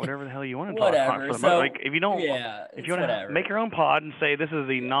talk about whatever the hell you want to talk about. whatever. So Like, if you don't, yeah, if it's you want to whatever. make your own pod and say this is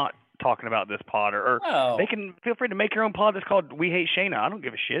the not talking about this pod, or they can feel free to make your own pod that's called We Hate Shayna. I don't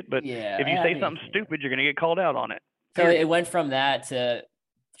give a shit. But if you say something stupid, you're gonna get called out on it. So it went from that to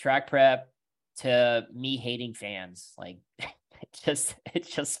track prep to me hating fans. Like it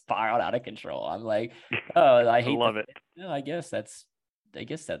just spiraled out of control. I'm like, oh, I hate love it. No, I guess that's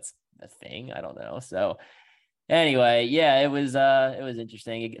a thing. I don't know. So anyway, yeah, it was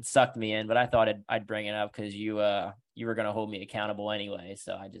interesting. It sucked me in, but I thought I'd bring it up because you were gonna hold me accountable anyway.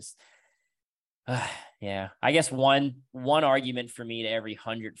 So I just yeah, I guess one argument for me to every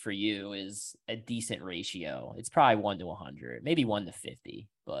 100 for you is a decent ratio. It's probably 1 to 100, maybe 1 to 50,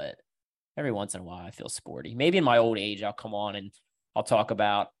 but every once in a while I feel sporty. Maybe in my old age, I'll come on and I'll talk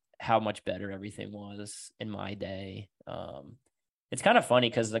about how much better everything was in my day. It's kind of funny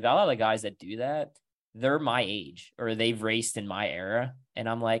because a lot of the guys that do that, they're my age or they've raced in my era. And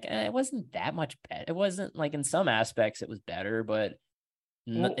I'm like, it wasn't that much better. It wasn't like in some aspects it was better, but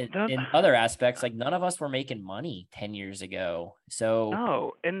in other aspects, like none of us were making money 10 years ago. So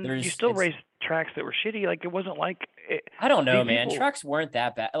no, and you still raced tracks that were shitty. Like it wasn't like I don't know, man. Tracks weren't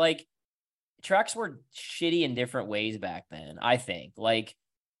that bad. Like tracks were shitty in different ways back then. I think like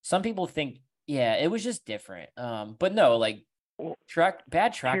some people think, yeah, it was just different. But no, like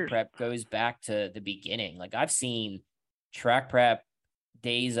bad track prep goes back to the beginning. Like I've seen track prep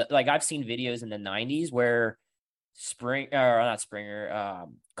days. Like I've seen videos in the 90s where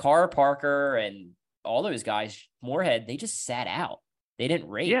Carr Parker and all those guys, Moorhead, they just sat out. They didn't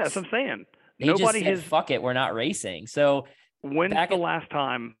race. Yeah, that's what I'm saying. Nobody just said, fuck it, we're not racing. So when's the last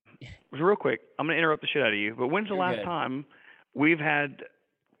time, real quick, I'm going to interrupt the shit out of you, but when's the last time we've had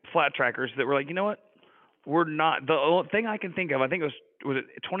flat trackers that were like, you know what? We're not, the only thing I can think of, I think was it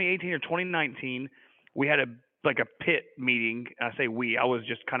 2018 or 2019, we had a pit meeting. I say I was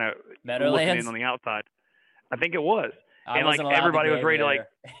just kind of looking in on the outside. I think it was. And like everybody was ready to like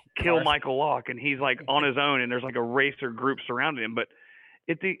kill Michael Locke, and he's like on his own, and there's like a racer group surrounding him. But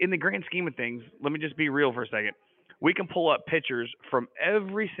in the grand scheme of things, let me just be real for a second. We can pull up pictures from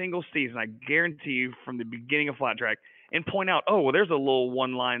every single season, I guarantee you, from the beginning of flat track, and point out, oh, well, there's a little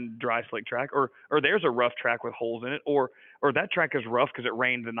one-line dry slick track, or there's a rough track with holes in it, or that track is rough because it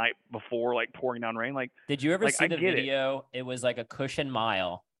rained the night before, like pouring down rain. Like, did you ever see the video? It was like a cushion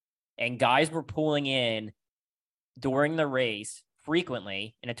mile, and guys were pulling in during the race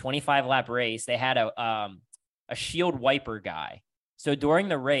frequently in a 25 lap race. They had a shield wiper guy. So during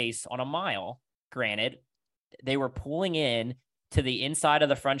the race on a mile, granted, they were pulling in to the inside of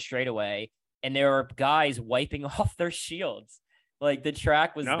the front straightaway, and there were guys wiping off their shields. Like the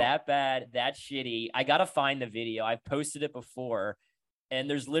track was that bad, that shitty. I got to find the video. I've posted it before, and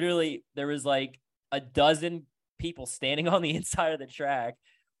there was like a dozen people standing on the inside of the track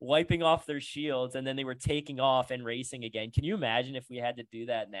wiping off their shields, and then they were taking off and racing again. Can you imagine if we had to do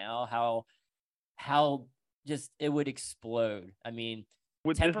that now? How just it would explode. I mean,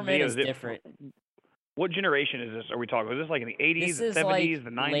 temperament is different. What generation is this? Are we talking? Is this like in the 80s, the 70s, like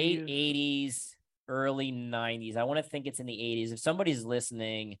the 90s? Late 80s, early 90s. I want to think it's in the 80s. If somebody's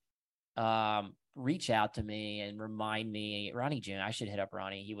listening, reach out to me and remind me. Ronnie June, I should hit up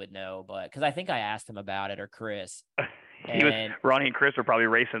Ronnie. He would know, but because I think I asked him about it, or Chris. Ronnie and Chris were probably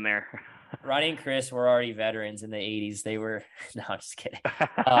racing there. Ronnie and Chris were already veterans in the 80s. They were no, I'm just kidding.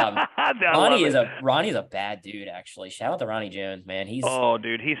 Ronnie's a bad dude, actually. Shout out to Ronnie Jones, man. He's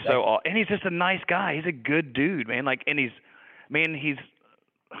and he's just a nice guy. He's a good dude, man. Like, and he's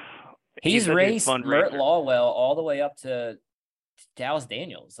raced Mert Lawwell all the way up to Dallas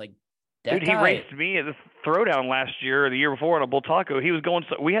Daniels. Like, that he raced me at the Throwdown last year or the year before on a Bull Taco. He was going.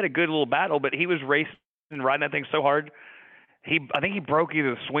 We had a good little battle, but he was racing and riding that thing so hard. I think he broke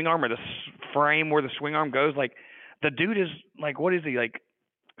either the swing arm or the frame where the swing arm goes. Like, the dude is like, what is he, like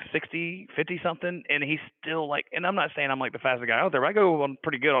 60, 50 something? And he's still like, and I'm not saying I'm like the fastest guy out there, but I go on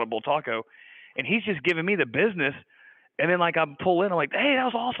pretty good on a Bull Taco, and he's just giving me the business. And then like I pull in, I'm like, hey, that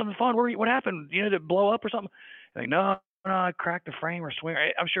was awesome and fun. What happened? You know, did it blow up or something? Like, no, I cracked the frame or swing.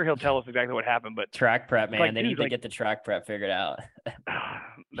 I'm sure he'll tell us exactly what happened. But track prep, man, like, they need to get the track prep figured out.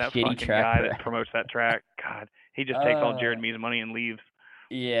 That fucking guy that promotes that track, God, he just takes all Jared Mee's money and leaves.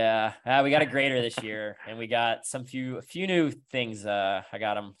 Yeah, we got a grader this year, and we got a few new things.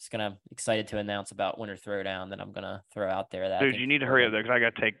 I'm excited to announce about Winter Throwdown that I'm gonna throw out there. Dude, you need to hurry up there because I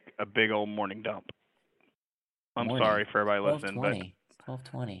got to take a big old morning dump. I'm sorry for everybody listening, but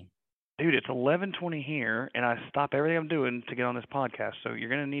 12:20. Dude, it's 11:20 here, and I stop everything I'm doing to get on this podcast. So you're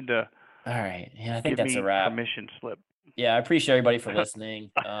gonna need to. All right. Yeah, I think that's a wrap. Permission slip. Yeah, I appreciate everybody for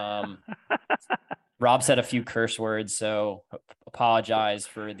listening. Rob said a few curse words, so apologize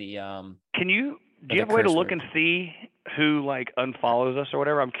for the do you have a way to look and see who like unfollows us or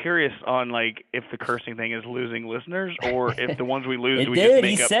whatever? I'm curious on like if the cursing thing is losing listeners or if the ones we lose we just make up.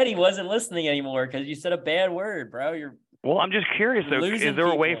 He said he wasn't listening anymore because you said a bad word, bro. Well, I'm just curious though, is there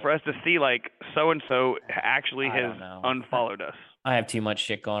a way for us to see like so and so actually has unfollowed us? I have too much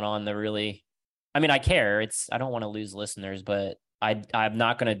shit going on to really. I mean, I care. I don't want to lose listeners, but I'm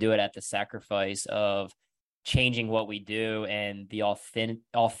not going to do it at the sacrifice of changing what we do and the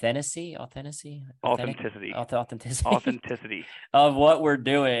authenticity of what we're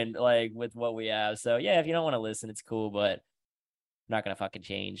doing, like with what we have. So yeah, if you don't want to listen, it's cool, but I'm not going to fucking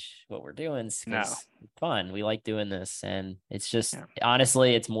change what we're doing. It's fun. We like doing this. And it's just,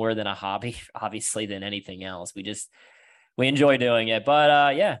 honestly, it's more than a hobby, obviously, than anything else. We enjoy doing it,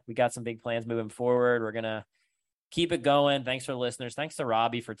 but yeah, we got some big plans moving forward. We're going to keep it going. Thanks for listeners. Thanks to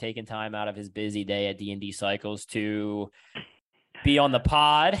Robbie for taking time out of his busy day at D&D Cycles to be on the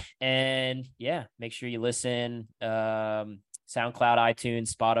pod. And yeah, make sure you listen. SoundCloud,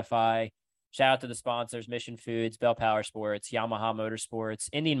 iTunes, Spotify. Shout out to the sponsors: Mission Foods, Bell Power Sports, Yamaha Motorsports,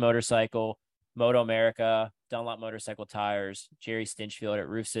 Indian Motorcycle, Moto America, Dunlop Motorcycle Tires, Jerry Stinchfield at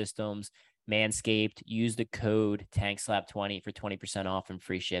Roof Systems, Manscaped. Use the code TankSlap20 for 20% off and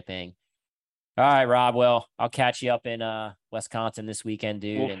free shipping. All right, Rob. Well, I'll catch you up in Wisconsin this weekend,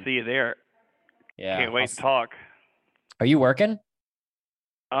 dude. We'll see you there. Yeah. Can't wait to talk. Are you working?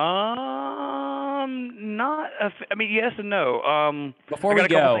 I mean, yes and no. Before we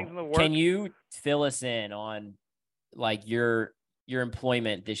go, can you fill us in on like your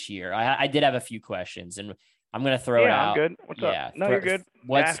employment this year? I did have a few questions, and I'm gonna throw it out. Yeah, I'm good. What's up? No, you're good.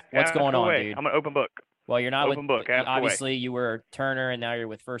 What's going on, dude? I'm an open book. Well, you're not open book. Obviously, you were Turner, and now you're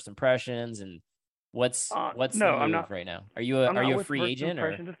with First Impressions. And what's the move right now? Are you a free agent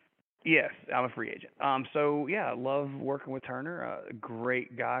or? Yes, I'm a free agent. So yeah, I love working with Turner.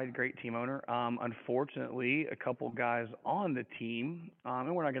 Great guy, great team owner. Unfortunately, a couple guys on the team,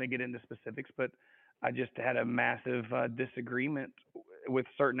 and we're not going to get into specifics, but I just had a massive disagreement with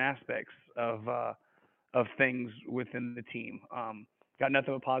certain aspects of things within the team. Got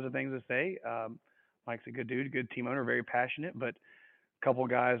nothing but positive things to say. Mike's a good dude, good team owner, very passionate, but a couple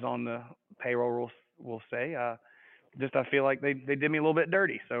guys on the payroll will say, I feel like they did me a little bit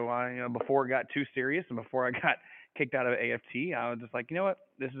dirty. So before it got too serious and before I got kicked out of AFT, I was just like, you know what,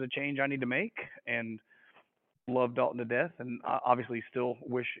 this is a change I need to make, and love Dalton to death, and obviously still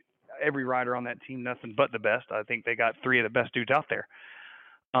wish every rider on that team nothing but the best. I think they got three of the best dudes out there.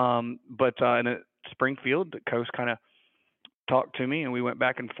 But in Springfield, the coach kind of talked to me, and we went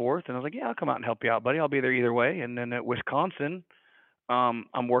back and forth, and I was like, yeah, I'll come out and help you out, buddy. I'll be there either way. And then at Wisconsin,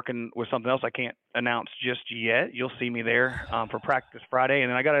 I'm working with something else I can't announce just yet. You'll see me there for practice Friday, and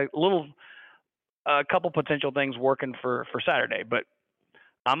then I got a couple potential things working for Saturday. But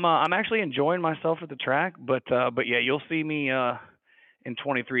I'm actually enjoying myself at the track. But yeah, you'll see me in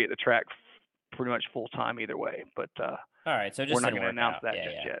 23 at the track pretty much full time either way. But all right, so just we're not going to announce that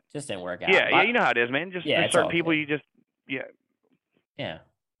just yet. Just didn't work out. Yeah, you know how it is, man. Just there's certain people you just yeah.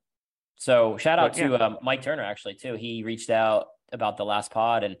 So shout out to Mike Turner actually too. He reached out about the last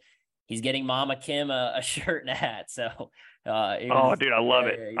pod, and he's getting Mama Kim a shirt and a hat. So, dude, I love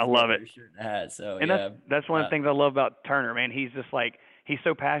it. I love it. Shirt and a hat. So, and that's one of the things I love about Turner, man. He's just like, he's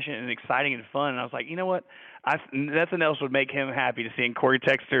so passionate and exciting and fun. And I was like, you know what? Nothing else would make him happy to seeing Corey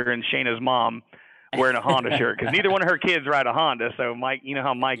Texter and Shayna's mom wearing a Honda shirt, because neither one of her kids ride a Honda. So Mike, you know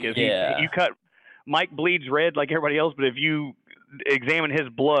how Mike is. Yeah. Mike bleeds red like everybody else, but if you examine his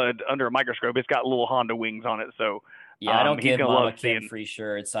blood under a microscope, it's got little Honda wings on it. So. Yeah, I don't give Mama Kim free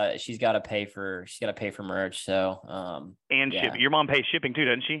shirts. She's got to pay for merch. So and shipping. Your mom pays shipping too,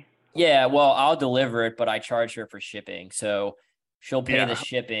 doesn't she? Yeah, well, I'll deliver it, but I charge her for shipping. So she'll pay the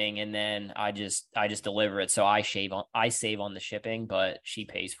shipping, and then I just deliver it. So I save on the shipping, but she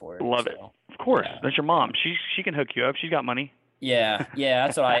pays for it. Love it. Of course, that's your mom. She can hook you up. She's got money. Yeah,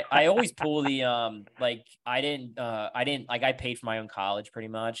 that's what I always pull the I didn't I paid for my own college pretty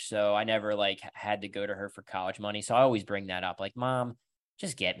much, so I never had to go to her for college money. So I always bring that up, like, Mom,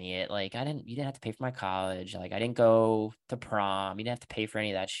 just get me it. Like, you didn't have to pay for my college. Like, I didn't go to prom. You didn't have to pay for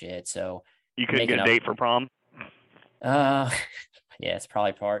any of that shit. So you couldn't get a date for prom? Yeah, it's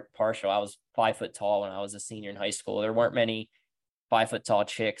probably partial. I was 5 foot tall when I was a senior in high school. There weren't many 5 foot tall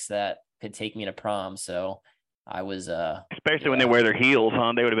chicks that could take me to prom, so I was especially when they wear their heels,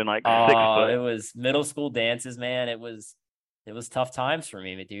 huh? They would have been like 6 foot. It was middle school dances, man. It was tough times for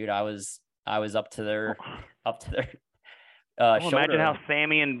me, but dude, I was up to their shoulder. Imagine how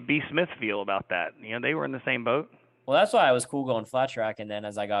Sammy and B. Smith feel about that. You know, they were in the same boat. Well, that's why I was cool going flat track. And then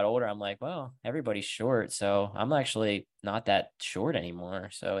as I got older, I'm like, well, everybody's short. So I'm actually not that short anymore.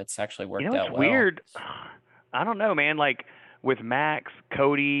 So it's actually worked out It's well. weird. I don't know, man. Like with Max,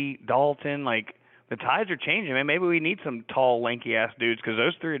 Cody, Dalton, like the tides are changing, man. Maybe we need some tall, lanky ass dudes because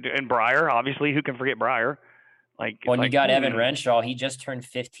those three and Breyer, obviously, who can forget Breyer? Like, When you got Evan Renshaw, he just turned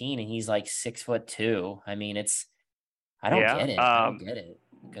 15 and he's like 6'2". I mean, I don't get it. I don't get it.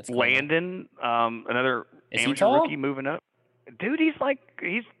 Landon, another Is amateur rookie moving up. Dude,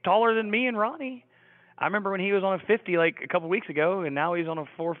 he's taller than me and Ronnie. I remember when he was on a 50 like a couple weeks ago, and now he's on a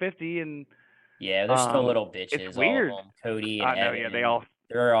 450. And yeah, they're still little bitches. It's weird. All of them. Cody and I know, Evan. Yeah,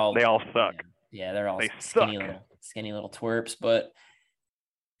 they all suck. Yeah, they're all they skinny little twerps. But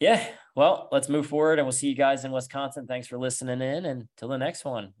yeah, well, let's move forward, and we'll see you guys in Wisconsin. Thanks for listening in, and till the next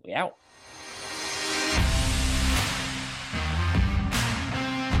one, we out.